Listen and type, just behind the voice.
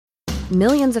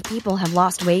Millions of people have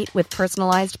lost weight with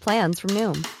personalized plans from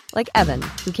Noom. Like Evan,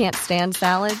 who can't stand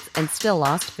salads and still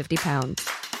lost 50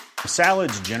 pounds.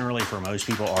 Salads generally for most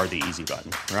people are the easy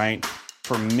button, right?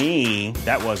 For me,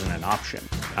 that wasn't an option.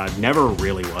 I never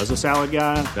really was a salad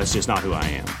guy. That's just not who I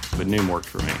am. But Noom worked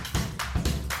for me.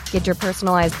 Get your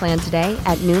personalized plan today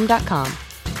at Noom.com.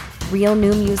 Real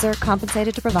Noom user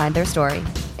compensated to provide their story.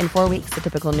 In 4 weeks, the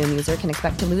typical Noom user can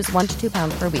expect to lose 1 to 2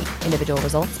 pounds per week. Individual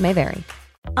results may vary.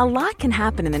 A lot can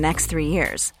happen in the next 3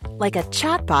 years. Like a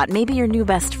chatbot may be your new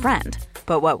best friend.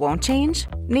 But what won't change?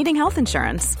 Needing health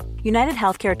insurance. United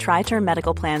Healthcare Tri-Term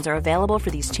Medical Plans are available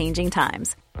for these changing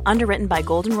times. Underwritten by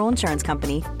Golden Rule Insurance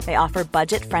Company, they offer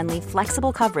budget-friendly,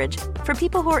 flexible coverage for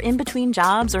people who are in between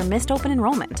jobs or missed open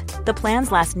enrollment. The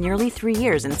plans last nearly 3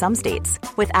 years in some states,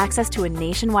 with access to a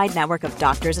nationwide network of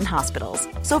doctors and hospitals.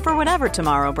 So for whatever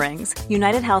tomorrow brings,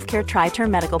 United Healthcare Tri-Term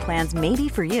Medical Plans may be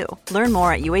for you. Learn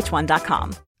more at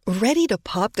uh1.com. Ready to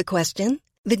pop the question?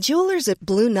 The jewelers at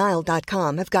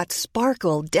BlueNile.com have got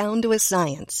sparkle down to a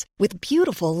science with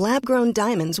beautiful lab-grown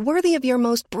diamonds worthy of your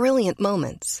most brilliant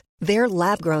moments. Their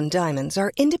lab-grown diamonds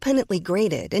are independently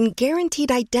graded and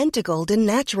guaranteed identical to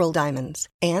natural diamonds,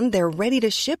 and they're ready to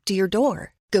ship to your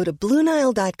door. Go to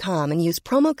BlueNile.com and use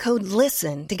promo code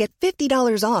LISTEN to get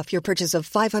 $50 off your purchase of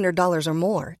 $500 or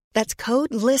more. That's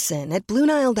code LISTEN at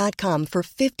BlueNile.com for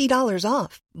 $50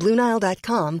 off.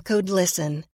 BlueNile.com, code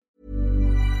LISTEN.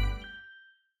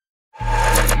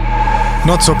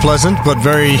 Not so pleasant, but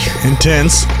very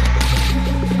intense.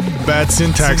 Bad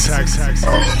syntax.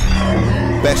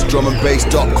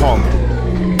 BestDrumAndBass.com.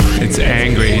 It's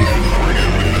angry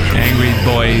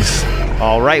boys.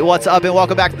 All right, what's up, and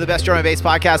welcome back to the Best Drum and Bass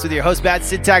Podcast with your host, Bad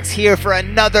Syntax, here for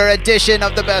another edition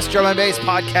of the Best Drum and Bass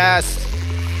Podcast.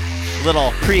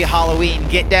 Little pre-Halloween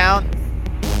get down.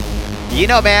 You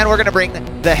know, man, we're gonna bring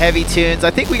the heavy tunes.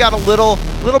 I think we got a little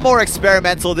more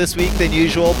experimental this week than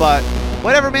usual, but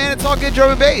whatever, man, it's all good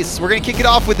drum and bass. We're gonna kick it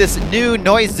off with this new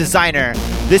noise designer.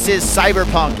 This is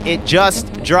Cyberpunk. It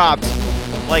just dropped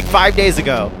like 5 days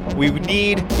ago. We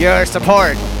need your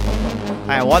support.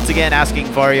 I am once again asking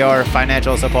for your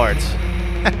financial support.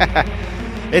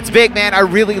 It's big, man. I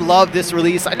really love this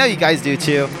release. I know you guys do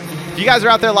too. If you guys are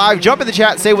out there live, jump in the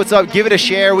chat, say what's up, give it a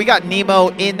share. We got Nemo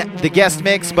in the guest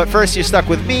mix, but first you're stuck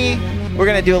with me. We're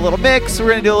going to do a little mix. We're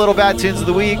going to do a little bad tunes of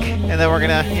the week, and then we're going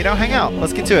to, hang out.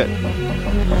 Let's get to it.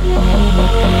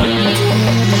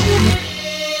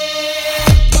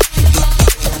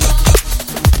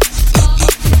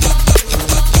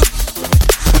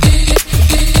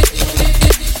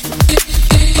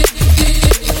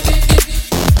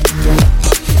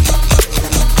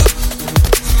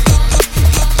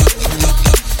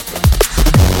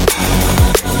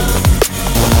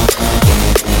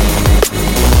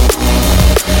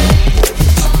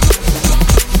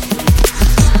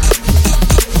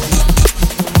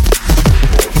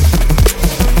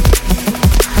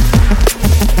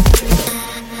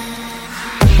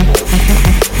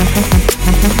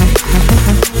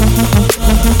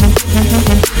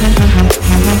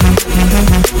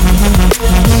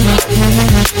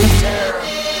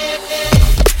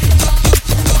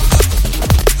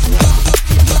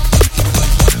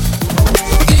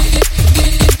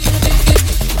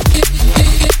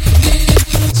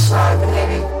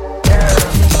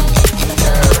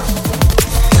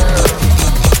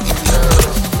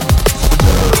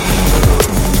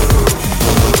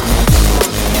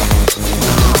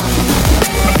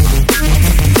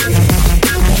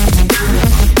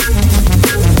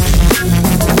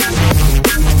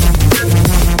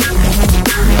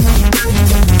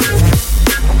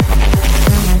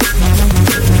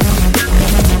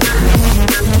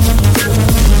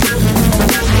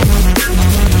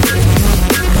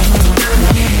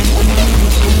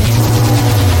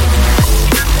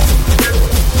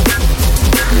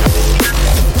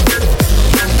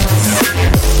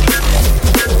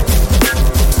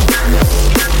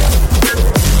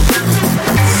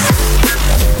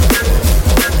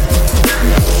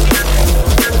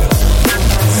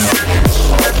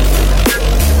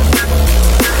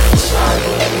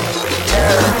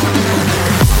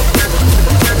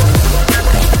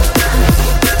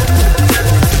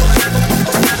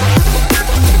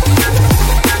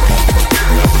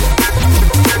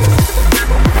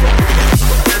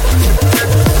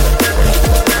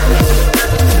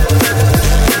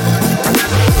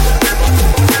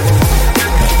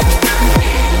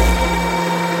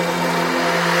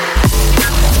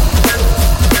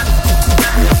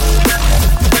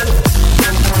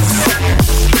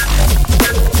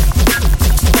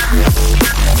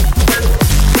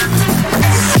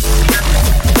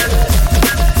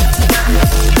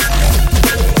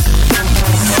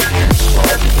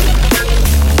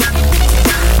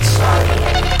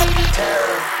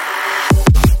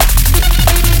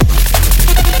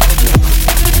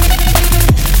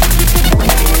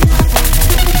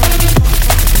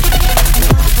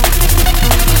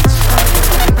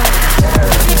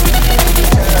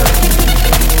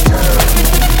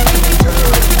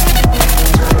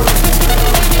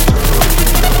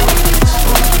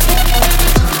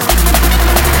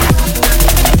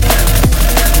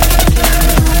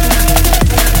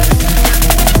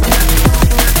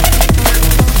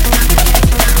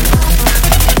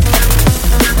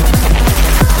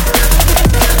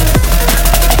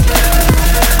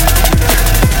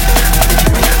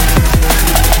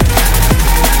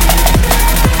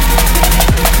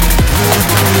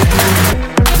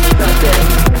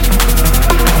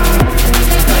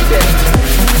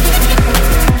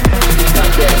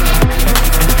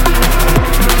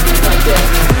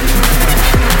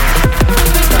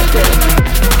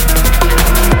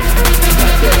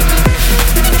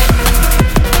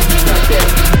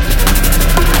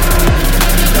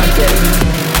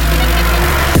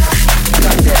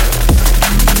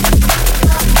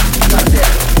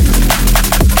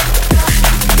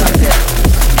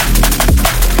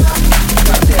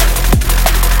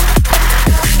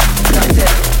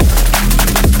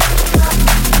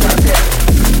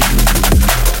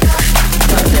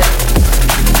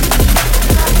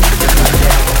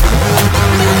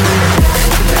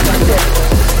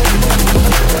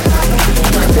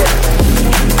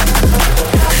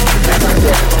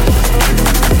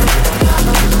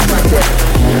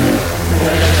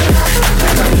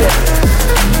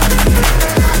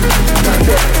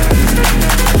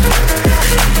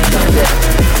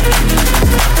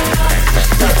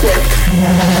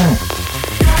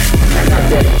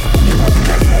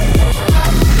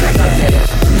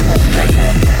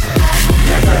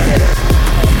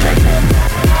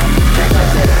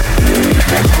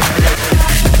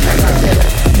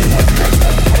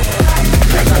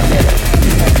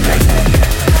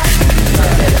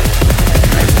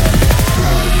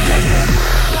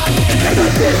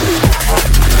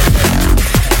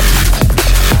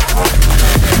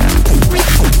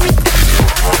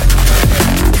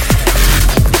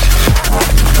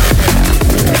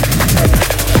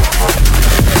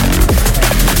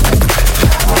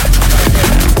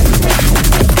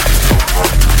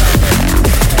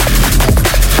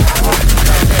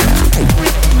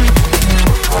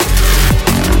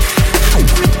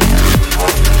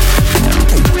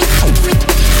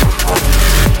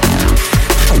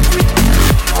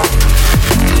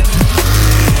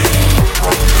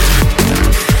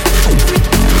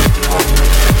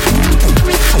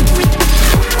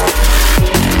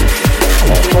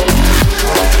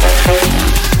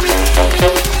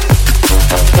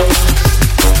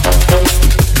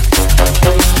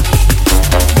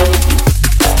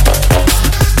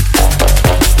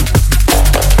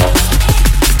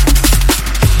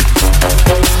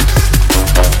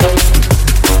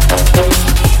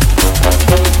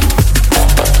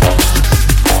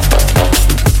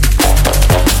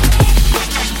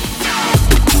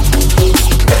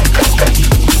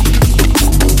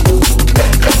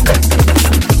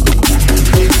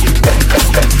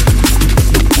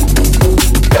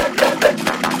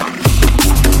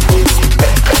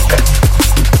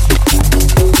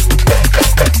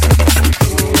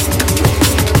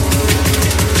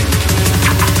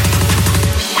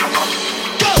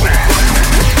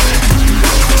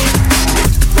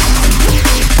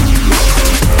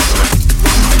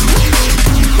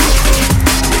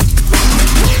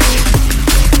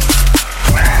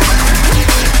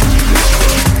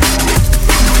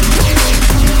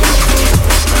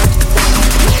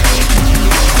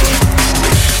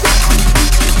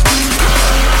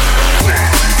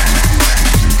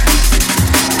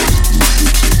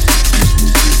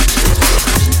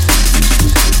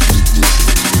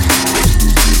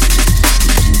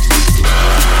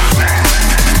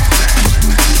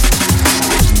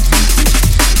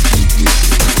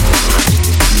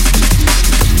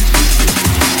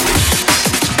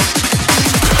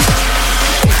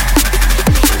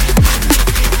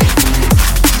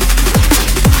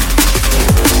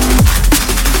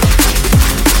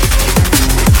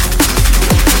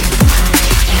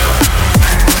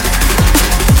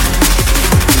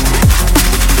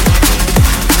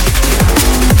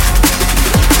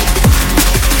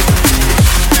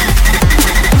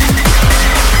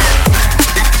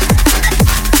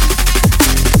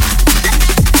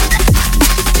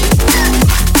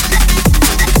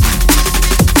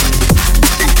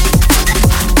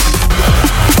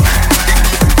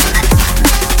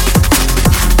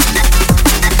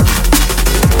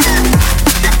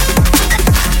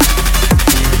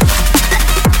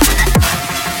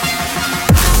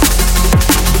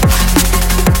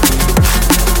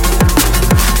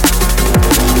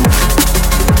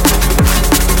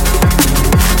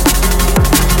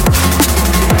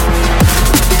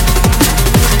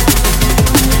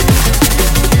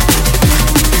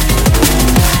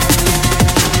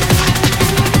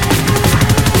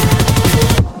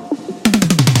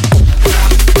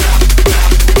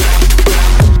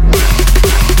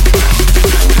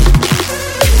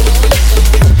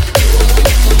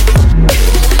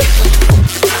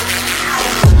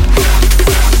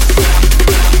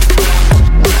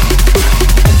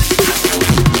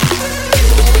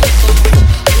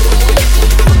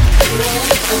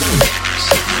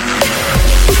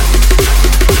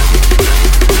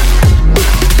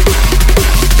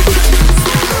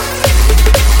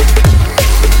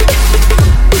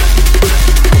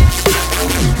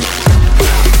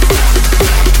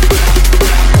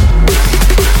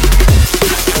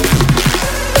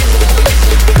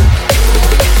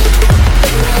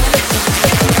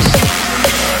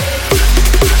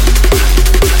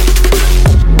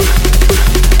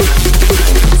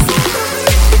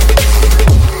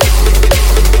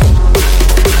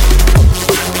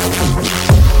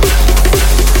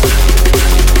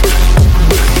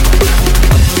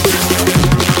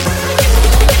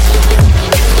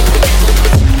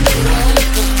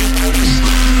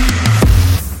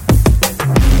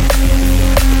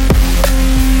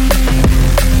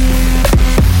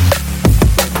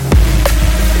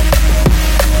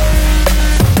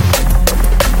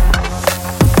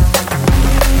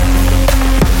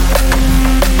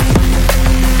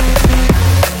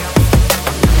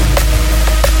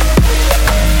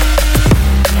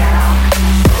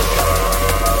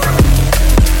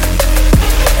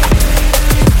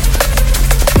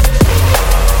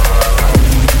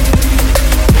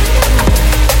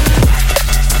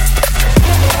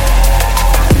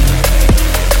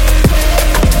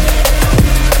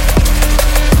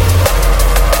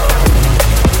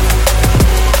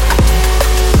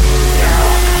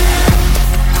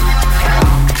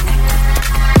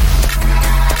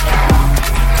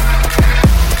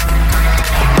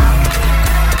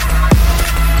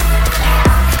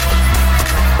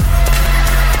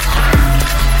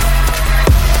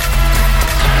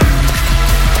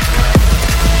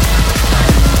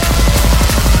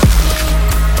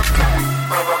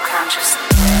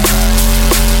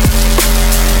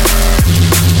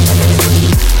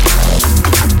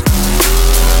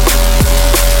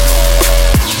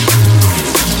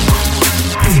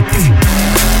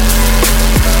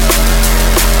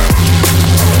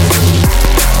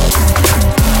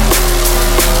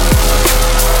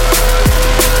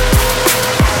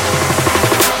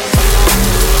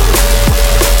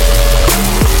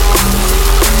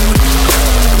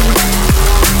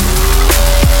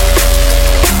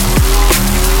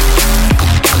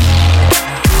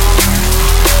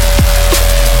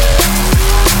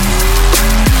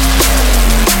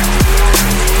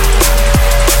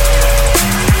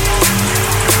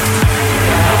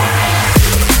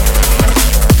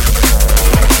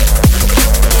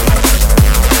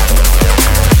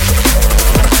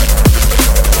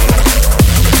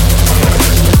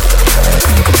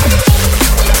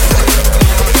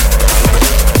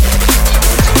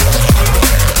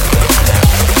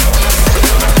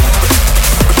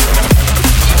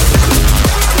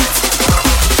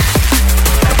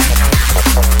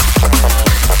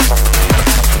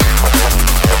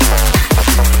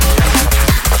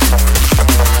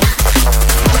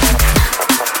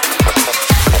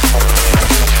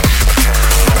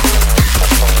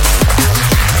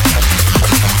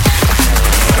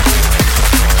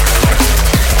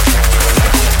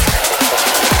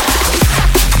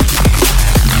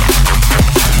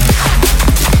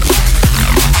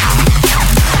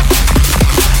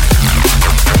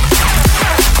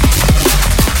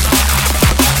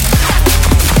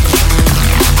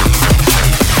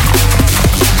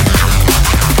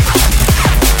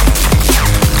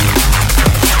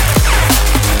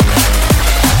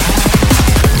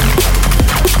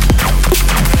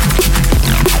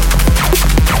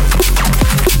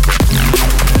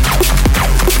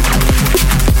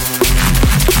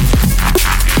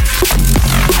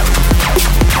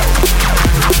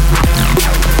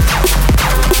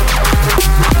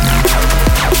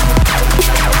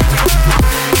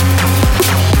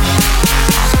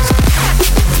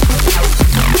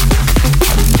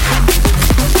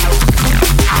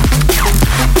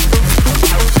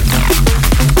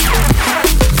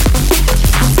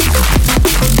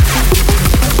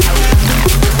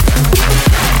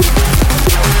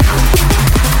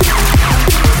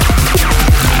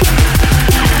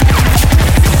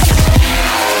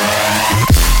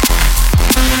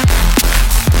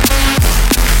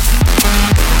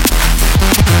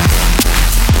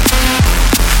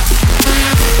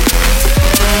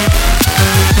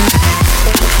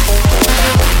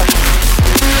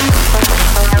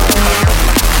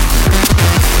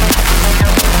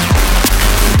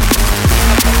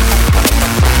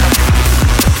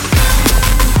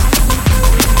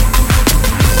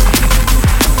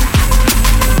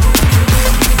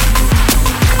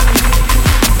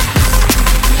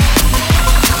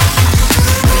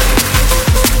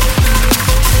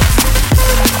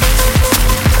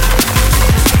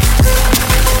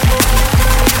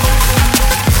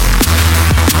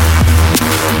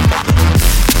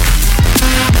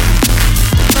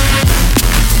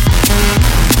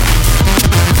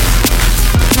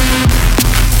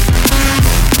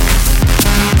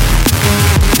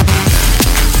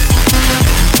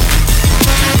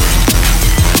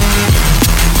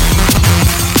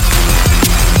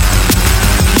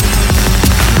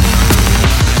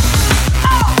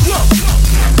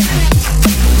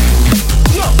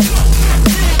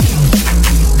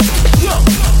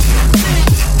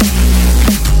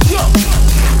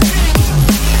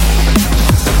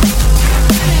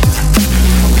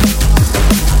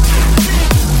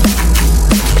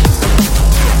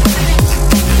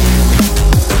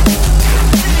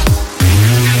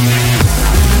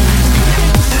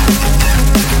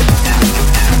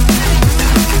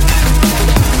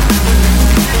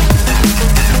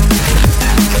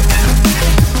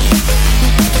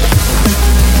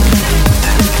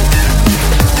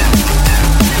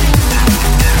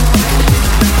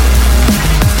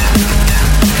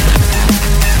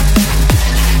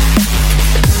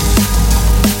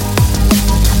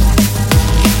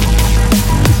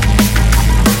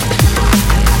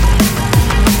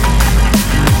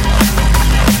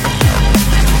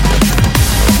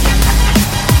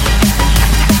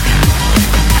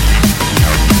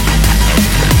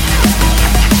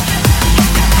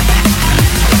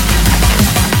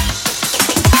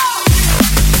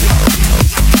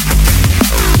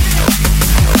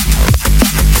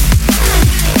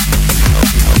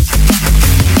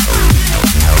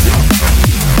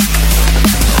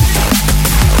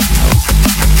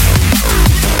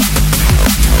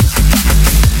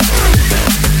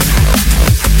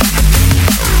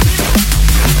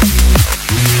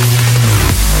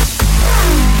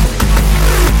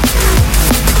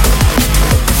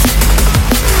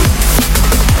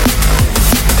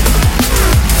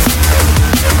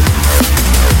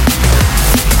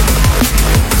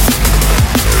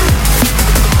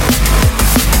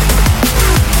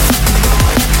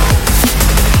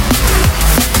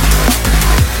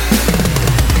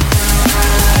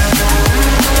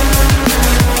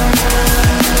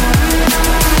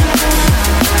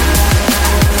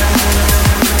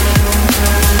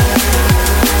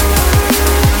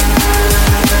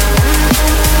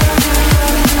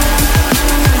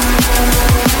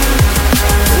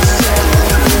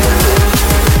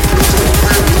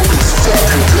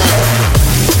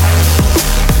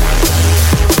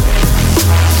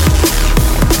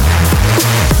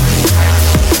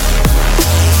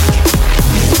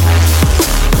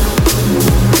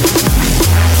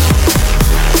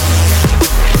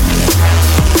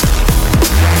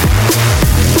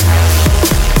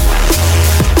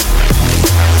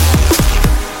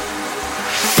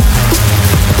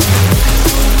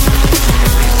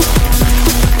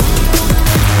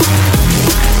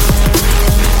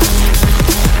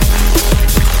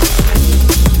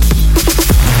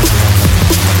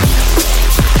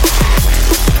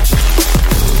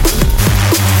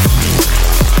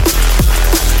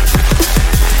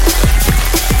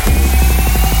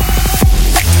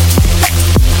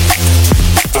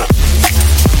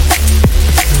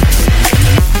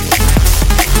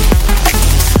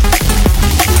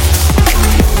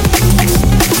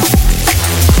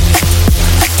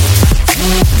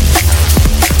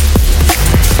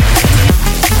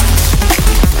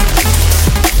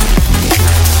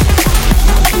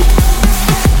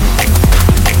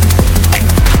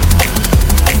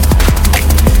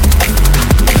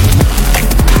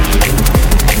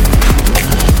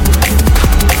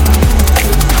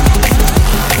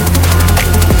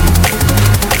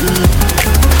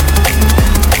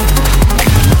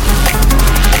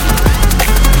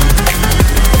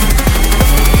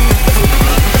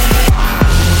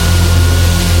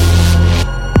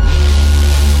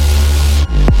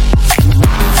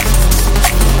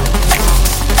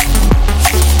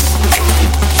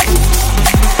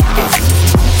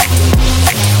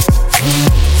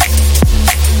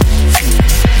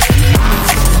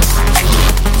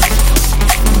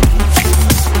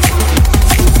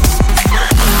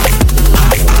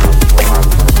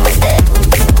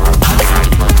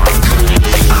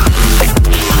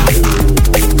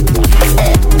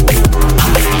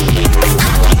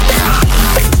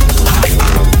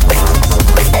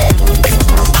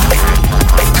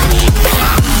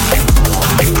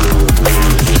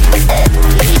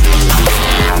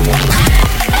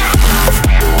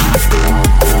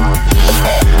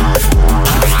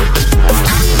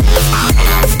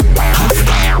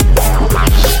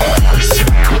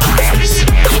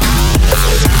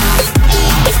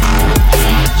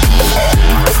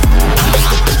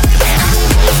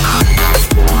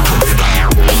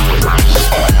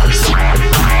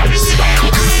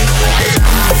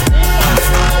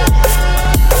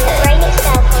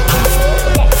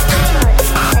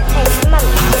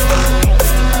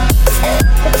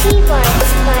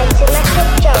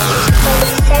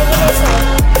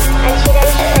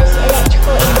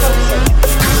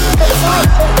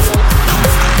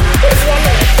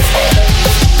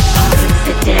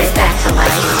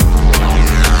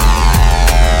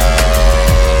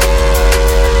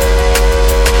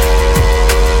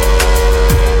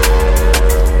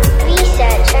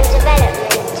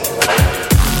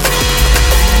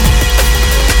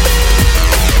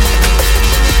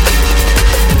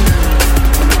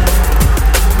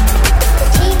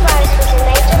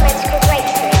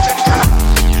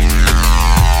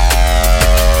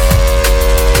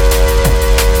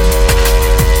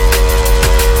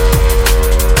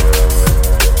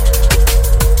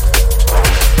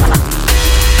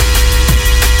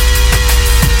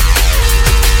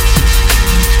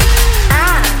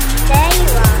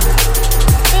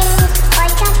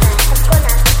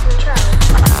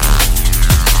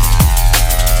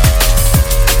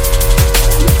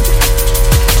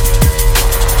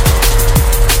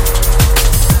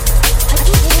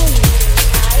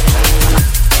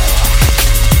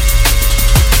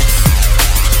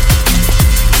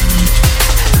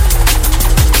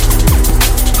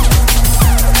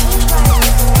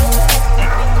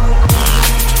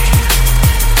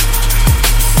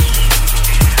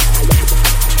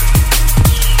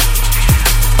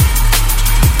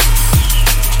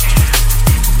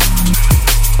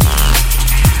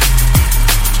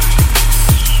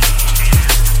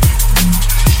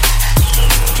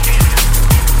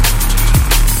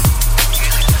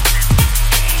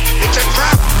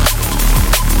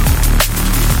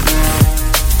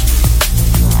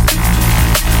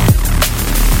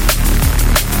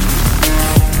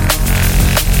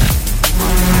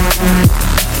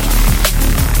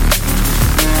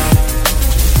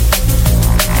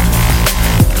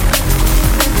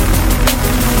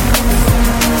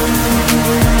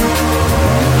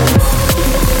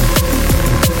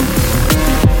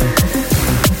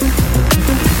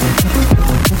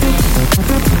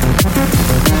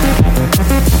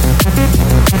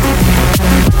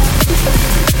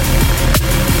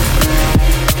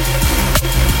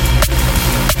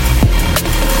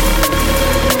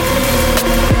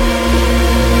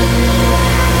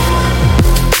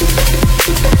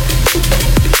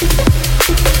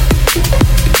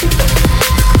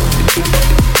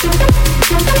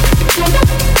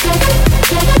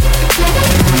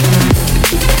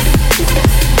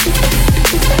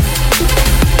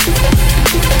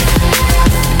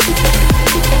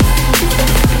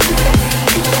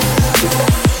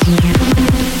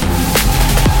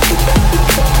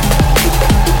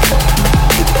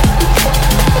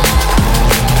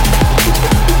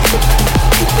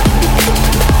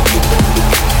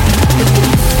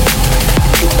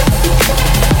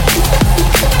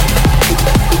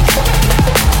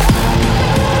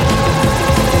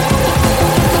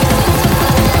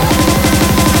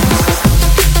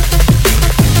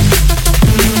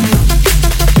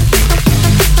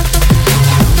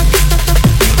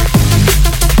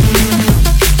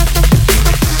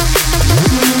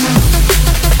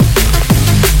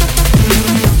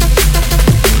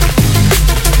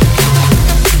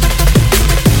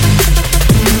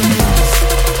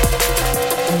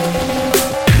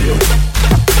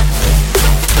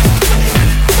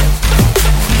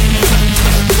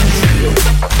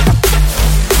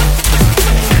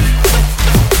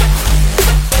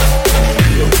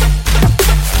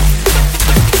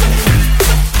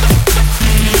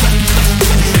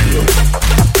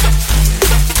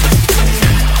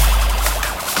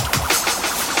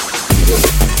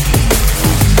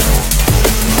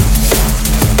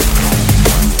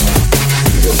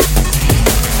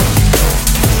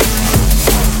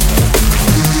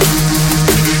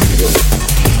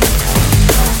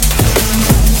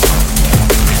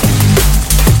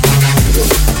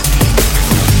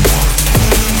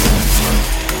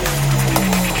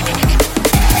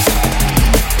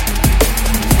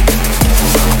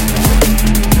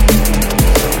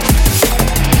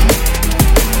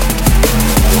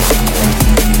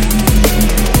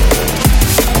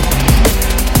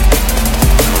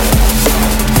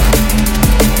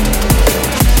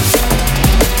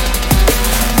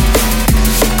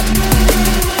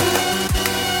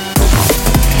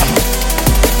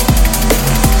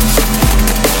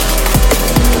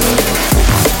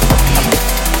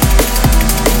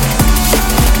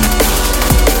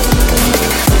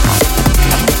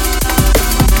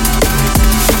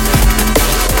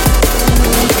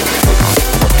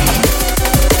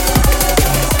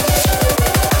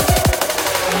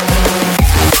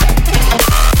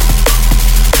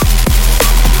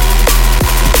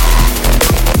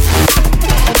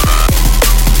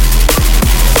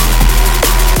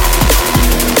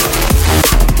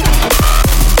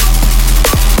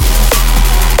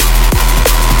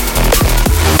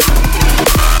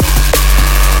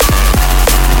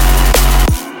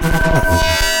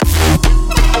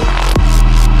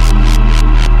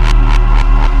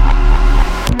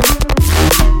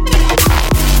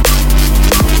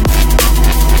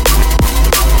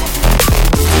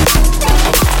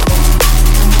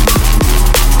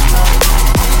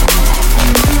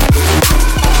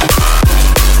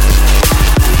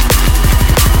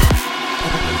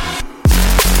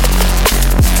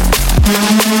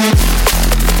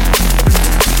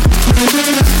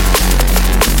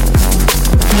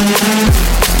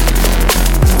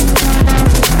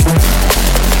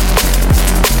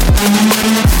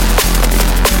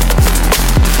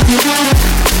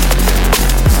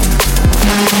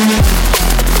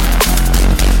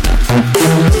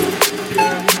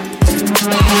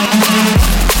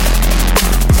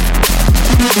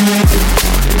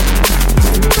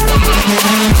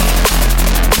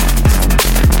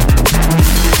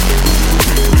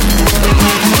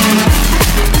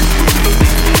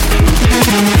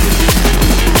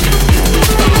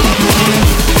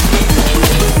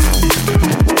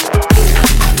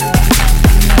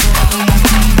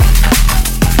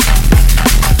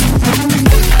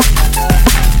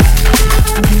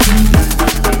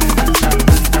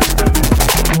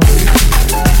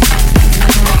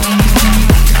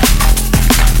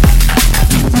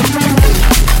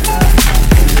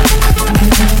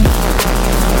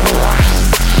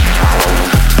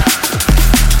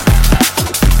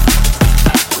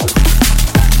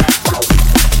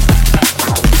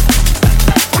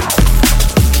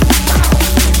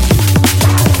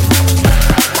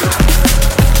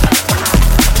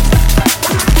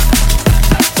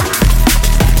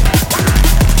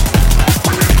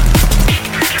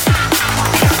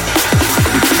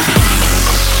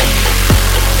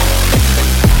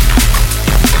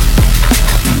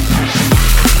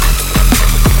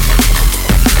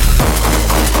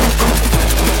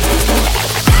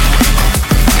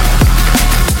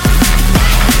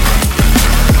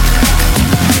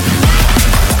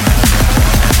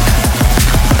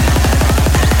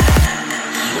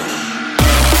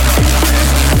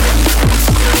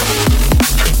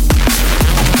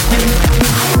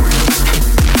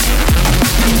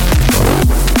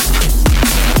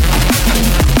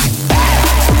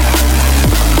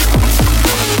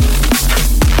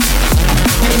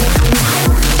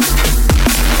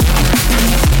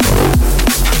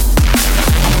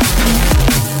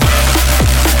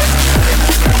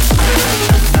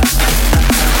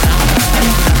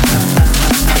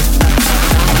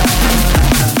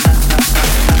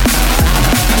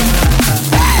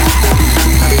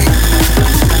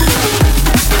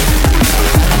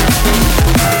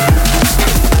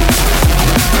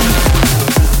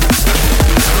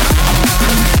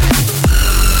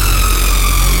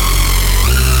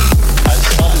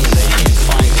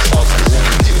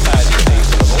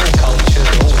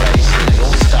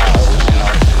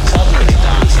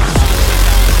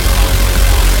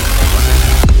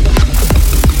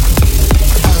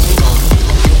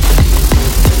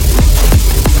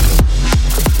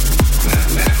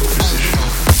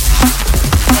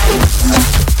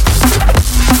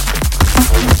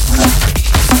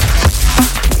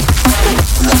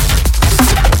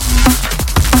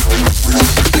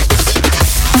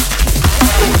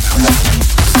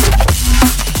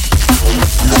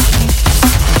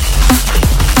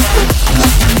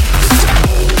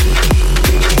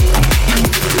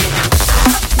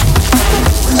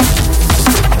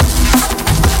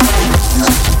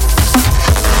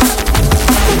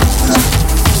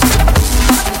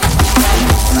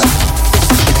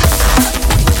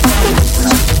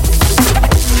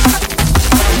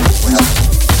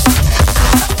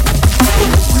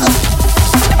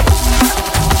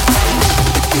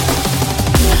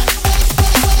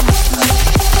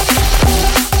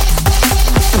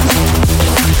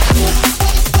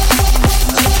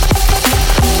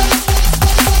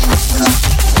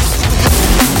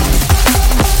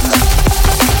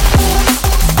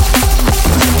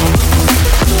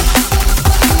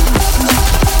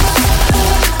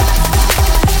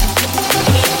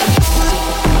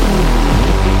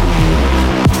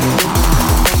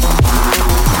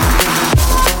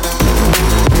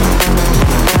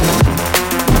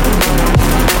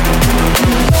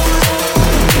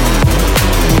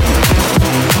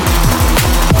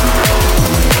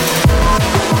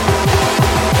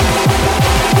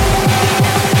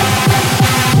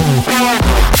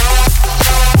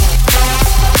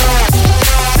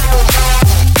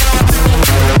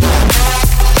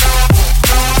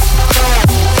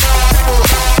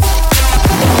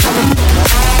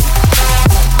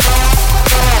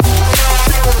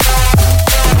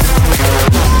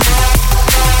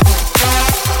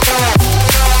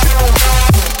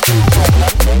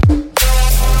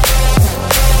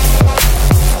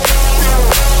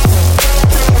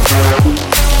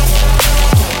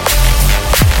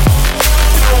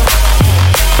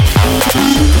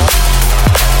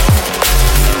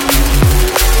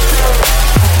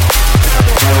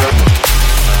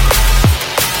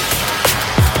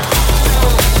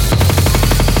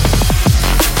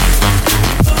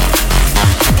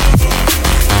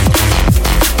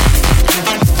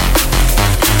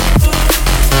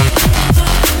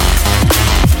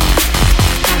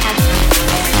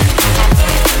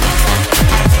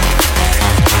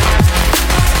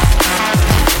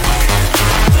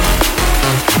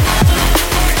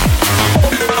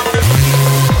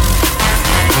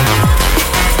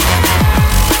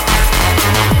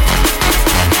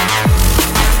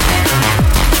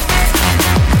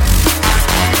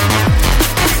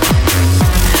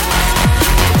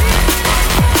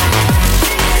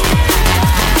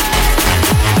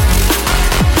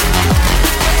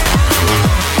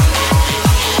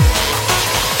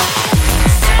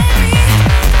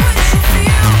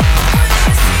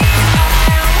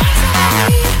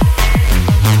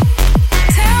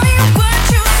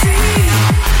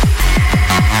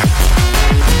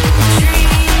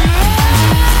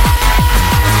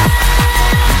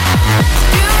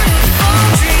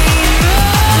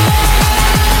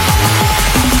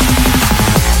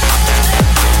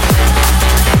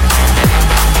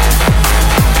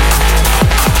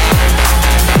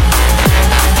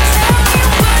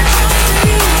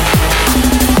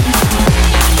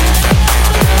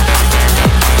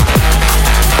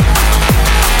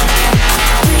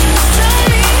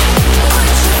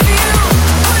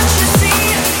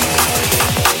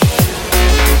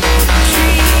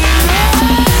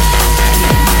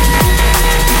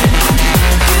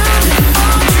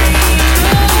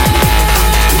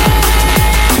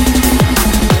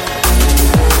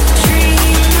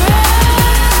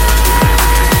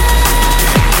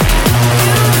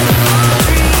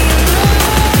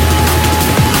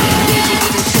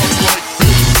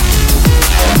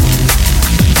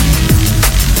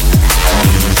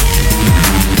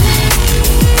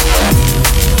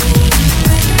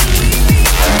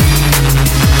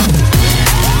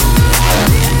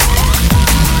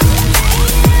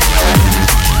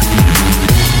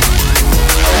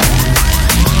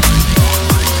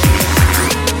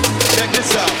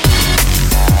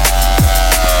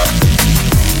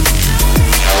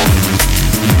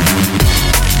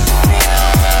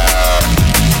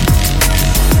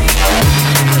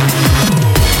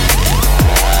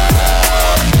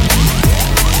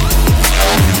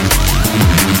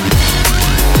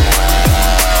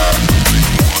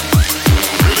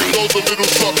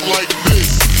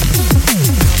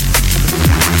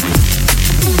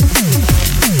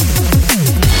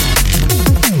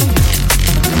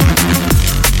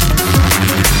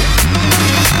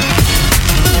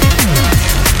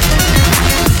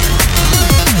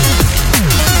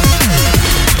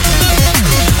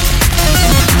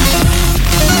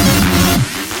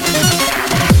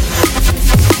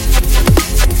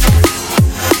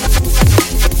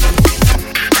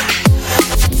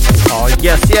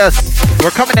 Yes, yes.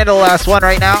 We're coming into the last one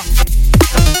right now.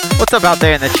 What's up out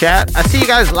there in the chat? I see you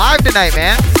guys live tonight,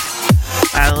 man.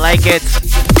 I like it.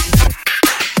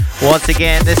 Once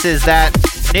again, this is that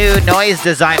new Noise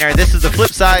Designer. This is the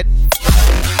flip side.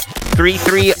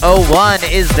 3301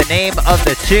 is the name of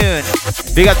the tune.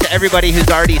 Big up to everybody who's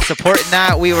already supporting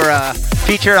that. We were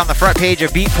featured on the front page of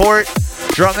Beatport,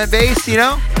 drum and bass, you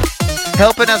know,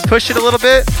 helping us push it a little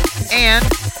bit. And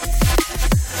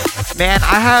man,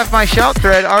 I have my shout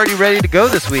thread already ready to go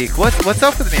this week. What's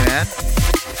up with me, man?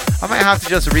 I might have to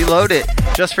just reload it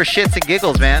just for shits and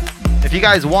giggles, man. If you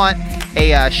guys want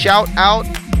a shout out,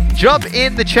 jump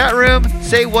in the chat room,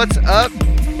 say what's up,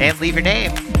 and leave your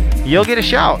name. You'll get a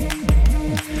shout.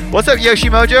 What's up, Yoshi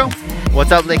Mojo?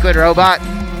 What's up, Liquid Robot?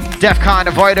 Defcon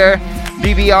Avoider,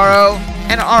 BBRO,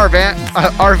 and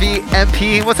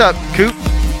RVMP. What's up, Coop?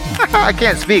 I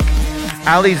can't speak.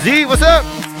 Ali Z, what's up?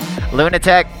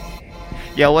 Lunatech.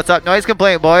 Yo, what's up, Noise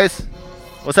Complaint, boys?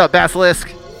 What's up,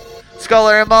 Basilisk?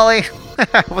 Sculler and Molly.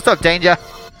 What's up, Danger?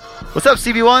 What's up,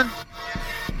 CB1?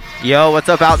 Yo, what's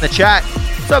up out in the chat?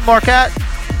 What's up, Morcat?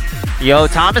 Yo,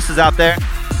 Thomas is out there.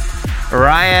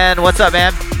 Ryan, what's up,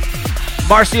 man?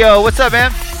 Marcio, what's up,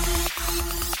 man?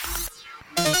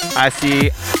 I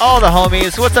see all the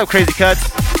homies. What's up, Crazy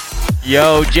Cuts?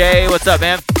 Yo, Jay, what's up,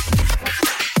 man?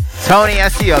 Tony, I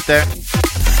see you out there.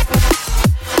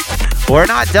 We're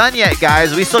not done yet,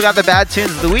 guys. We still got the bad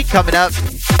tunes of the week coming up.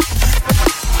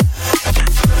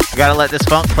 Gotta let this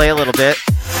funk play a little bit.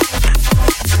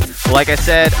 Like I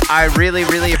said, I really,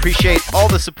 really appreciate all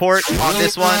the support on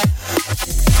this one.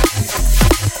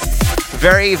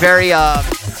 Very, very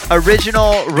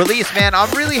original release, man. I'm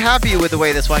really happy with the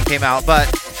way this one came out, but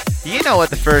you know what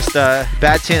the first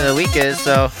bad tune of the week is,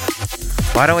 so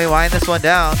why don't we wind this one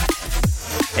down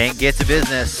and get to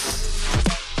business?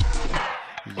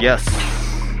 Yes.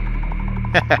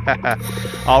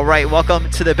 All right, welcome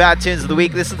to the Bad Tunes of the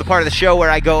Week. This is the part of the show where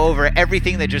I go over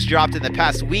everything that just dropped in the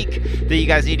past week that you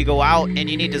guys need to go out and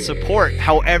you need to support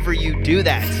however you do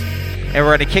that. And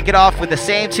we're going to kick it off with the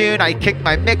same tune I kicked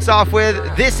my mix off with.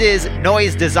 This is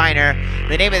Noise Designer.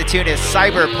 The name of the tune is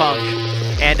Cyberpunk.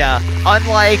 And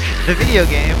unlike the video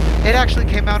game, it actually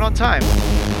came out on time.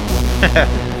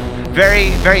 Very,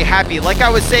 very happy. Like I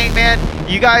was saying, man,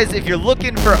 you guys, if you're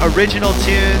looking for original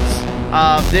tunes,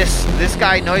 this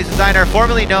guy, Noise Designer,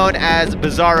 formerly known as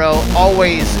Bizarro,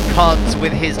 always comes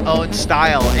with his own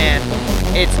style, and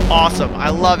it's awesome.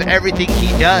 I love everything he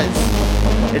does.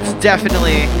 It's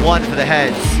definitely one for the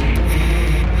heads.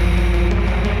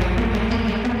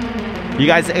 You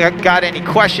guys got any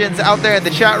questions out there in the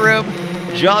chat room?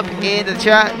 Jump in the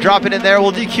chat, drop it in there.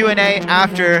 We'll do Q&A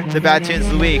after the Bad Tunes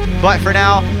of the Week. But for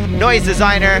now, Noise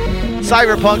Designer,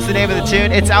 Cyberpunk's the name of the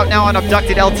tune. It's out now on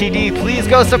Abducted LTD. Please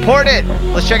go support it.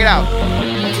 Let's check it out.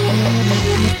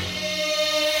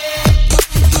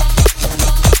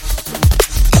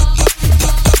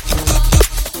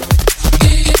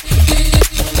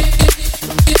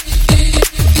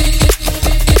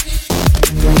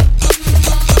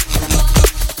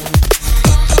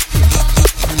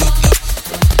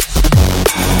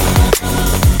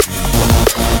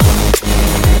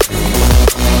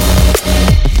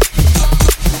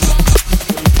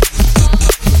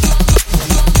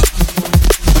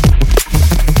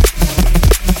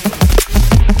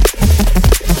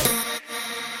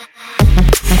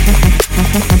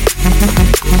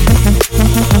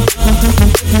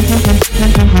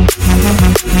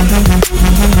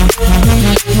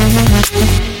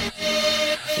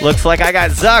 Looks like I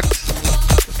got zucked.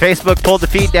 Facebook pulled the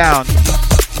feed down.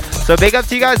 So big up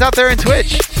to you guys out there in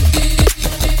Twitch.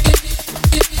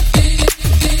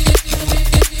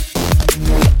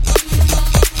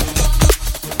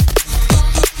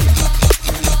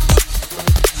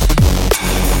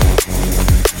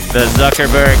 The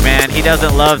Zuckerberg, man, he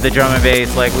doesn't love the drum and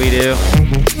bass like we do.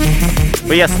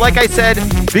 But yes, like I said,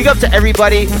 big up to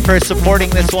everybody for supporting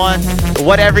this one.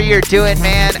 Whatever you're doing,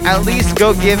 man, at least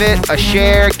go give it a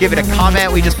share, give it a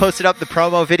comment. We just posted up the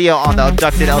promo video on the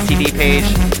Abducted LTD page.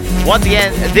 Once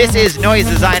again, this is Noise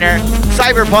Designer.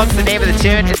 Cyberpunk's the name of the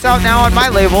tune. It's out now on my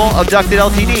label, Abducted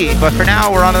LTD. But for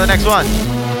now, we're on to the next one.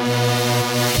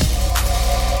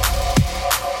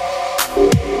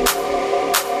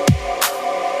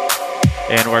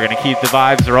 And we're going to keep the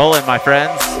vibes rolling, my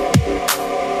friends.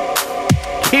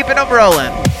 Keeping them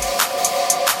rolling.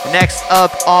 Next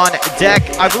up on deck,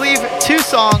 I believe 2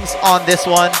 songs on this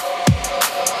one.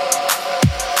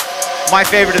 My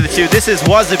favorite of the 2. This is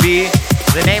Wasabi.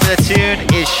 The name of the tune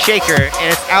is Shaker,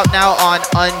 and it's out now on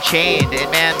Unchained.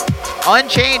 And man,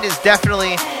 Unchained is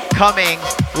definitely coming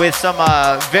with some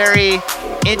very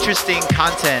interesting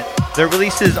content. Their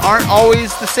releases aren't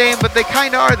always the same, but they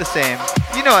kind of are the same.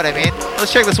 You know what I mean?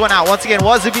 Let's check this one out. Once again,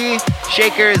 Wasabi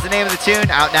Shaker is the name of the tune,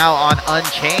 out now on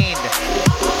Unchained.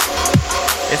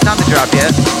 It's not the drop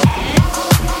yet.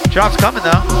 Drop's coming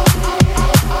though.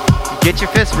 Get your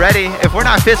fists ready. If we're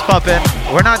not fist pumping,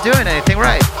 we're not doing anything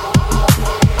right.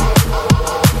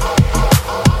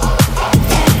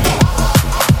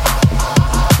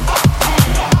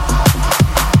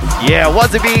 Yeah,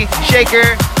 Wasabi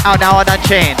Shaker, out now on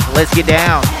Unchained. Let's get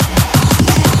down.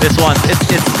 This one,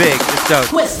 it's big, it's dope.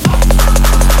 Twist.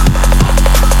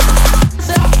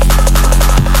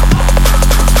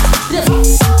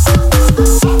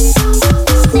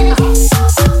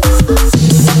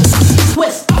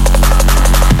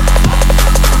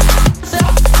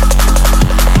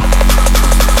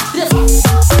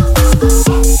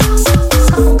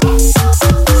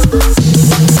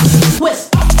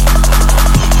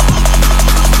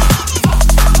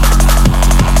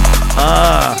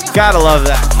 Gotta love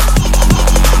that.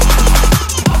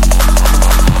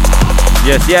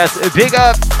 Yes. Big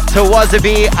up to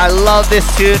Wasabi. I love this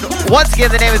tune. Once again,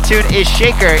 the name of the tune is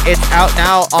Shaker. It's out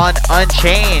now on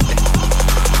Unchained.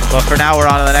 But for now, we're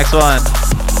on to the next one.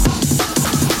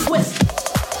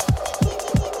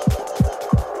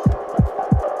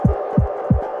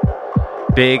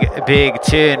 Big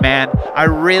tune, man. I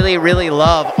really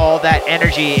love all that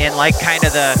energy in like kind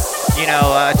of the,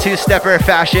 two-stepper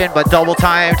fashion, but double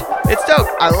timed. It's dope.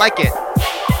 I like it.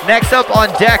 Next up on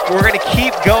deck, we're going to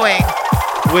keep going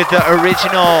with the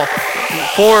original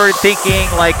forward-thinking,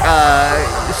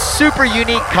 super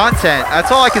unique content.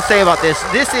 That's all I can say about this.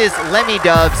 This is Lemmy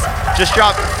Dubs. Just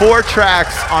dropped 4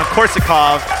 tracks on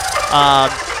Korsakov.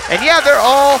 And yeah, they're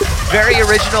all very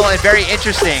original and very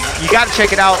interesting. You got to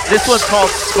check it out. This one's called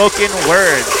Spoken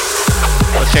Words.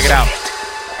 Let's check it out.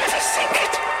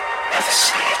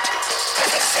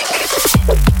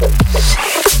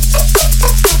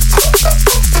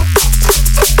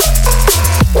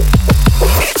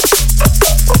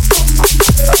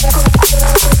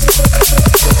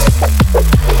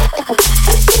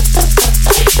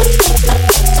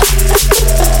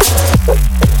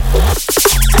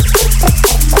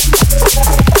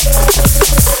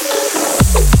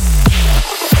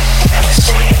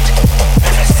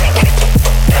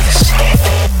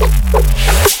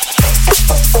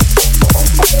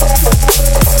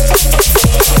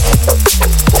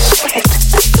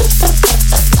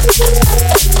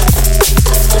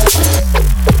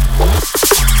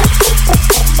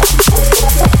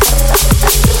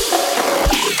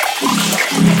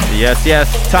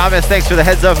 Yes. Thomas, thanks for the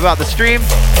heads up about the stream.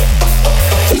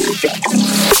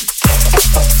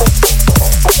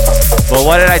 Well,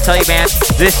 what did I tell you, man?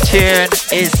 This tune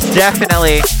is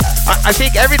definitely, I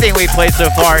think everything we played so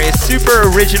far is super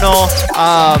original.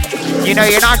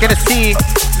 You're not going to see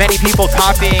many people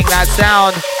copying that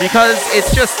sound because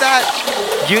it's just that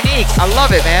unique. I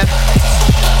love it, man.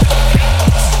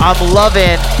 I'm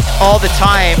loving all the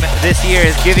time this year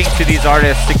is giving to these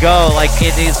artists to go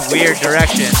in these weird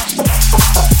directions.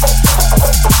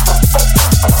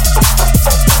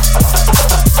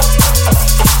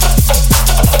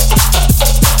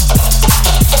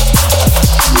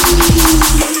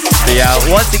 So yeah,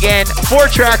 once again, 4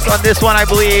 tracks on this one, I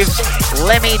believe.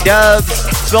 Lemmy Dubs,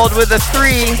 spelled with a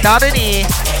 3, not an E.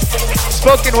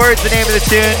 Spoken Words, the name of the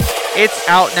tune. It's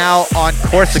out now on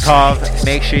Korsakov.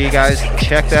 Make sure you guys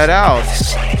check that out.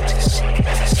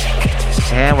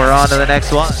 And we're on to the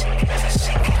next one.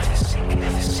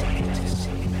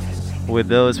 With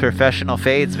those professional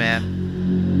fades,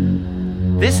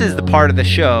 man. This is the part of the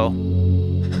show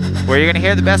where you're going to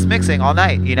hear the best mixing all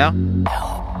night,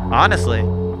 Honestly,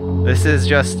 this is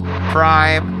just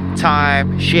prime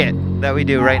time shit that we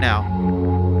do right now.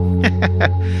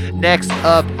 Next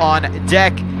up on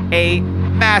deck, a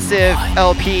massive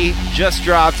LP just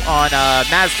dropped on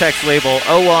Maztek's label,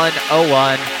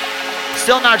 0101.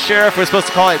 Still not sure if we're supposed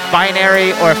to call it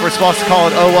binary or if we're supposed to call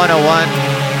it 0101.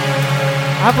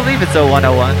 I believe it's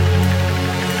 0101.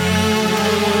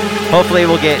 Hopefully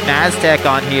we'll get Maztek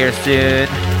on here soon.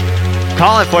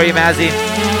 Calling for you, Mazzy.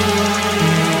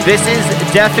 This is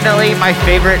definitely my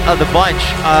favorite of the bunch.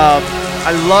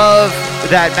 I love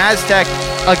that Maztek,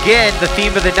 again, the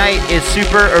theme of the night is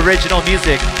super original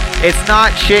music. It's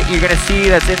not shit you're going to see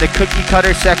that's in the cookie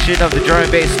cutter section of the drum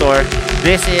and bass store.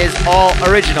 This is all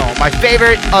original. My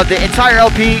favorite of the entire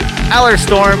LP,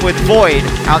 Allerstorm with Void,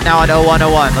 out now on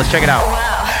 0101. Let's check it out.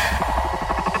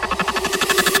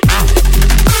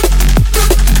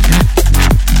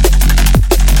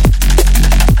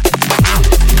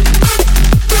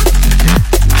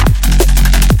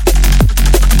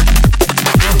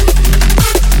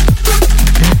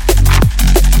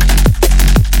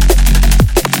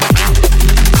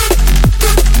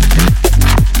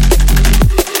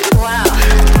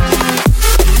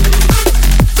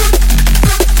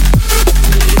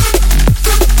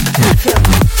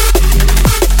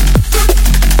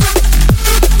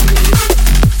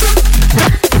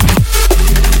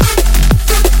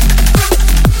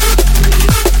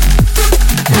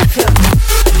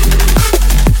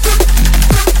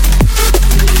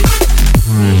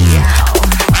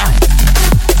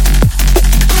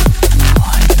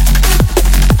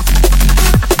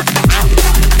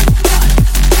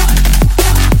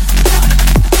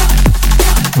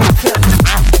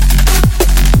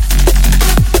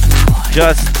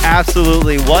 just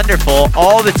absolutely wonderful.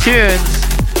 All the tunes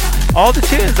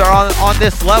are on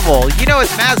this level. You know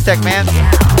it's Maztec, man.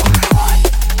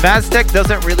 Maztec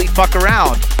doesn't really fuck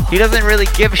around. He doesn't really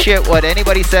give a shit what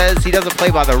anybody says. He doesn't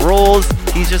play by the rules.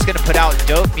 He's just gonna put out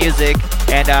dope music.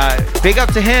 And big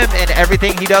up to him and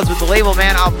everything he does with the label,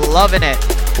 man. I'm loving it.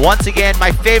 Once again,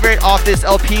 my favorite off this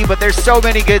LP, but there's so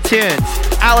many good tunes.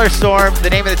 Allerstorm,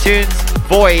 the name of the tune's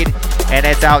Void, and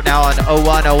it's out now on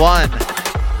 0101.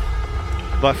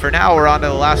 But for now, we're on to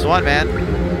the last one, man.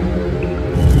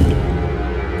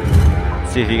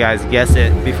 Let's see if you guys guess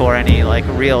it before any like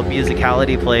real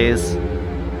musicality plays.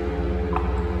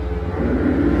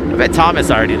 I bet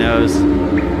Thomas already knows.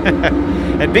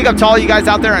 And big up to all you guys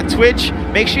out there on Twitch.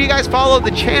 Make sure you guys follow the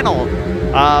channel.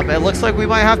 It looks like we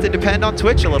might have to depend on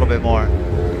Twitch a little bit more,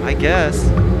 I guess.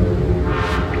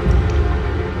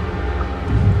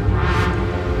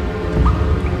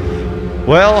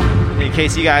 Well, in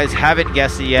case you guys haven't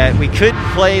guessed it yet, we couldn't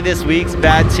play this week's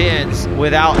Bad Tunes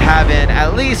without having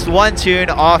at least one tune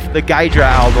off the Gaidra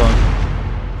album.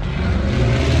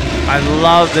 I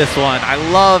love this one. I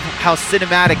love how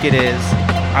cinematic it is.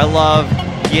 I love,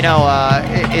 you know,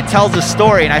 it tells a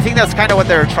story, and I think that's kind of what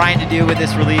they're trying to do with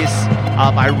this release.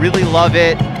 I really love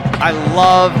it. I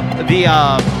love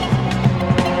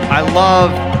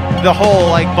the whole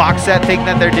like box set thing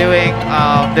that they're doing.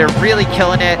 They're really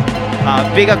killing it.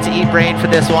 Big up to Eat Brain for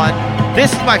this one.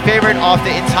 This is my favorite off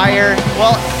the entire,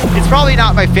 well, it's probably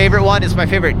not my favorite one, it's my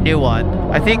favorite new one.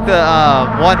 I think the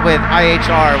one with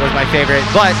IHR was my favorite,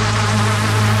 but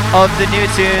of the new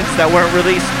tunes that weren't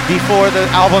released before the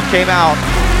album came out,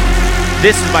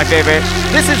 this is my favorite.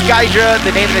 This is Gaidra.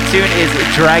 The name of the tune is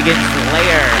Dragon's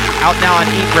Lair. Out now on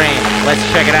Eat Brain. Let's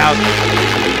check it out.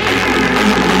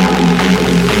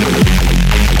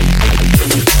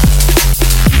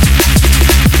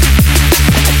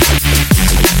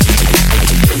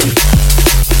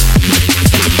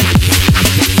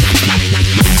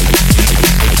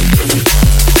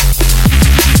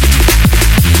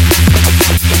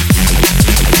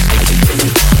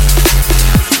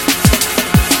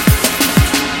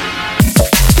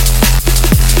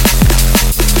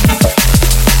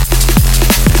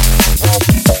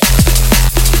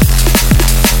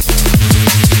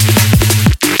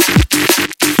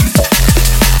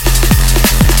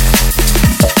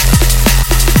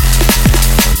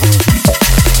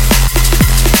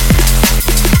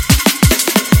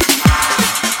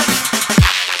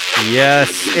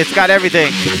 Yes, it's got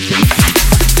everything.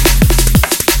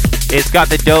 It's got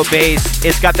the dope bass,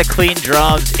 it's got the clean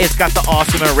drums, it's got the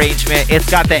awesome arrangement, it's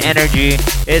got the energy,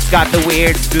 it's got the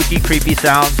weird, spooky, creepy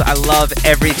sounds. I love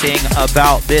everything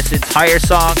about this entire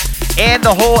song and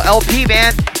the whole LP,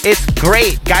 man. It's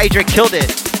great. Gaidra killed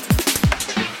it.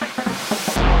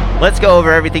 Let's go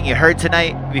over everything you heard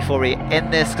tonight before we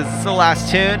end this, because it's the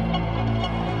last tune.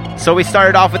 So we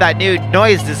started off with that new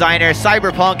Noise Designer,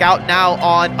 Cyberpunk, out now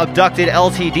on Abducted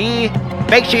LTD.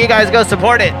 Make sure you guys go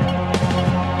support it.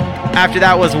 After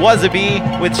that was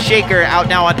Wasabi with Shaker, out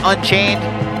now on Unchained.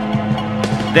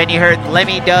 Then you heard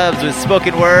Lemmy Dubs with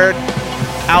Spoken Word,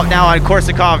 out now on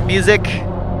Korsakov Music.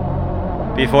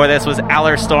 Before this was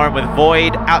Allerstorm with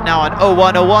Void, out now on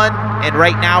 0101. And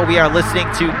right now we are listening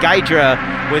to Gaidra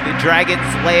with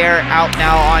Dragon's Lair, out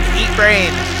now on Eat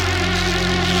Brain.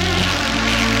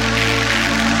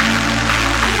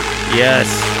 Yes,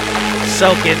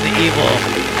 soak in the evil.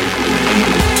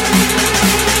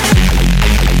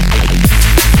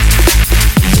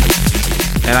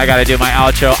 And I gotta do my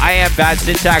outro. I am Bad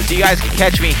Syntax. You guys can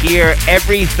catch me here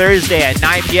every Thursday at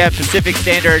 9 p.m. Pacific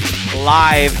Standard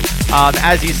live.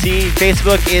 As you see,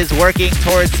 Facebook is working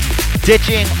towards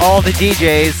ditching all the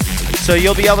DJs. So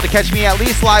you'll be able to catch me at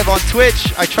least live on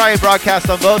Twitch. I try and broadcast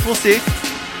on both. We'll see.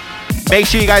 Make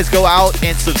sure you guys go out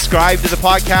and subscribe to the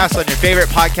podcast on your favorite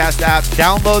podcast app.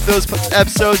 Download those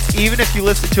episodes, even if you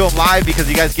listen to them live, because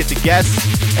you guys get the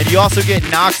guests. And you also get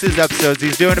Nox's episodes.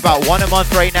 He's doing about one a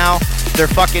month right now. They're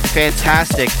fucking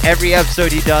fantastic. Every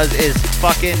episode he does is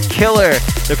fucking killer.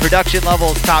 The production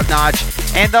level is top notch.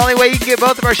 And the only way you can get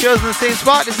both of our shows in the same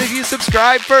spot is if you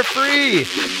subscribe for free.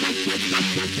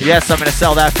 Yes, I'm going to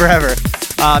sell that forever.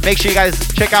 Make sure you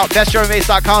guys check out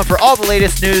bestdrumandbass.com for all the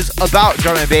latest news about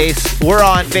drum and bass. We're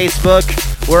on Facebook,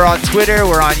 we're on Twitter,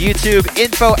 we're on YouTube.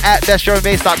 Info at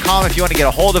bestdrumandbass.com if you want to get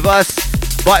a hold of us.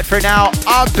 But for now,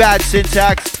 I'm Bad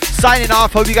Syntax, signing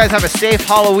off. Hope you guys have a safe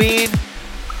Halloween.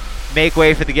 Make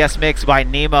way for the guest mix by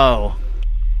Nemo.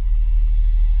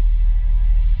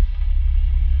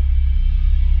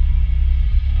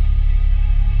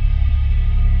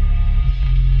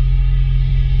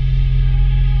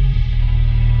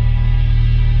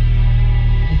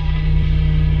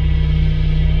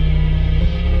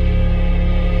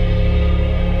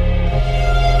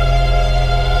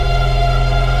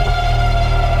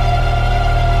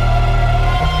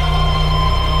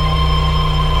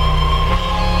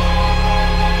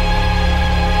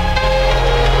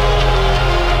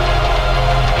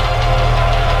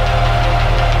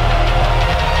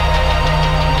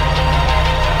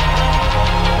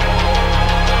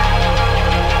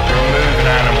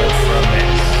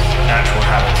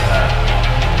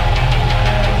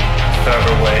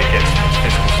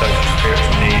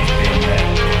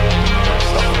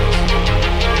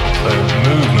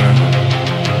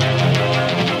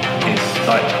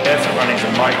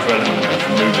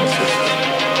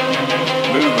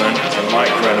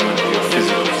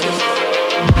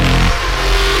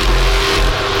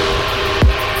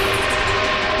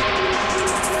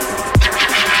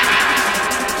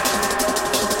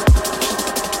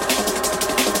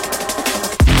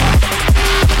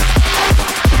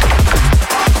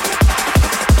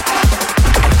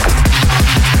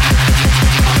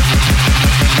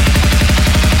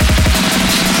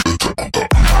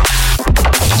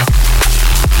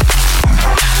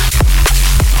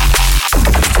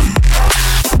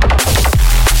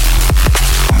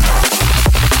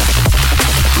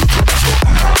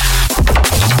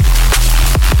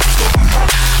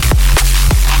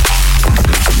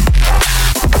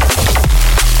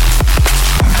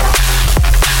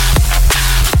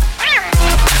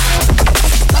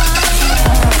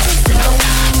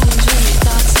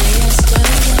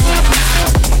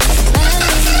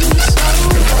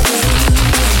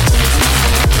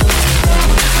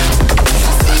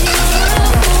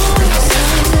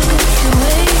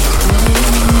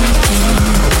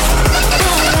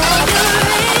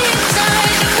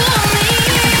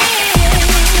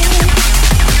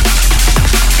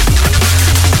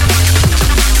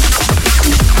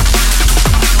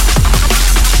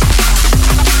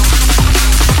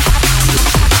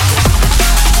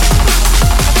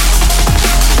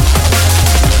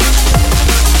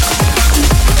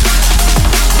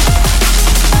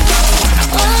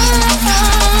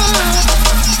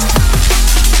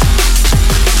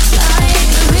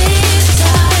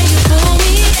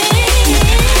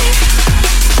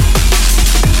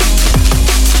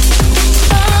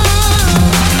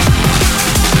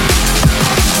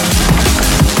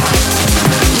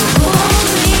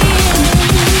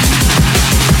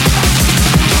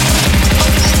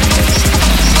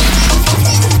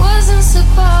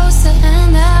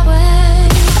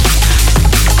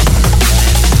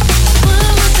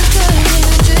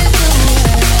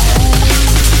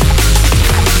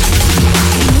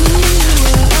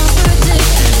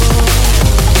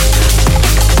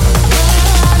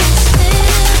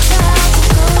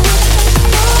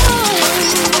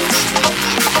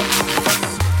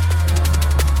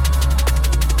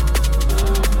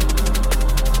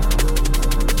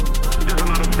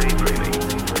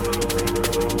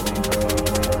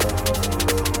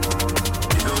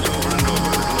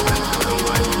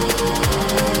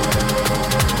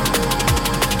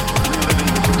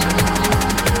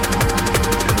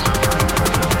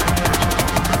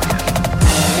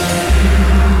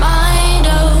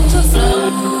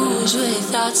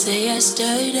 say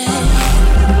yesterday.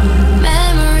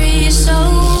 Memory is so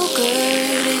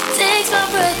good, it takes my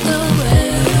breath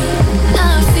away.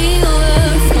 I feel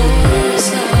the force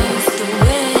of the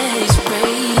waves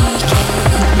breaking.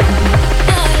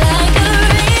 I like the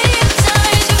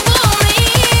riptides you pull me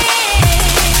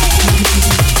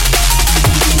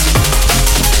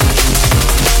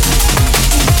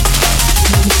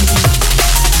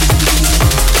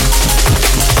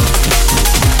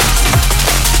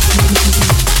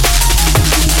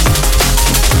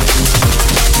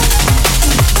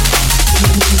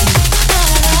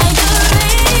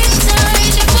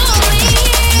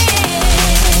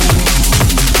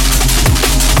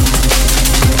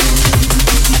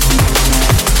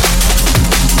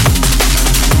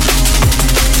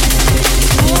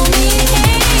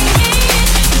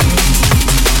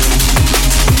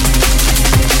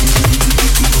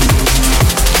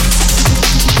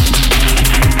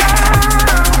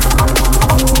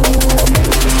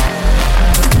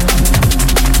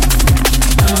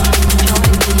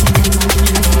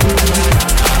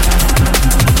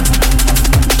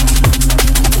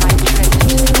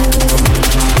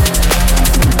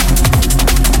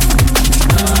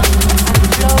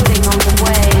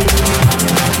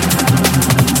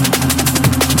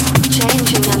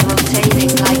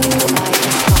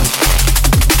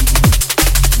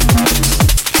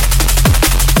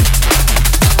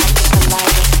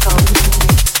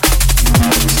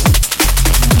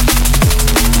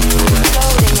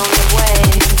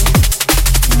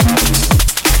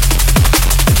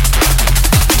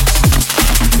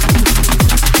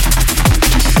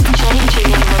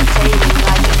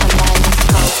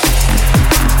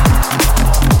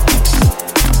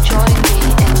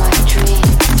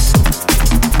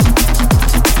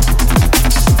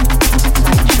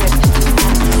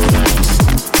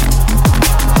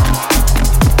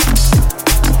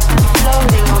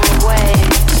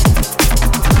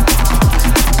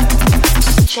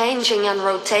and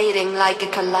rotating like a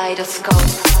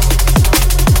kaleidoscope.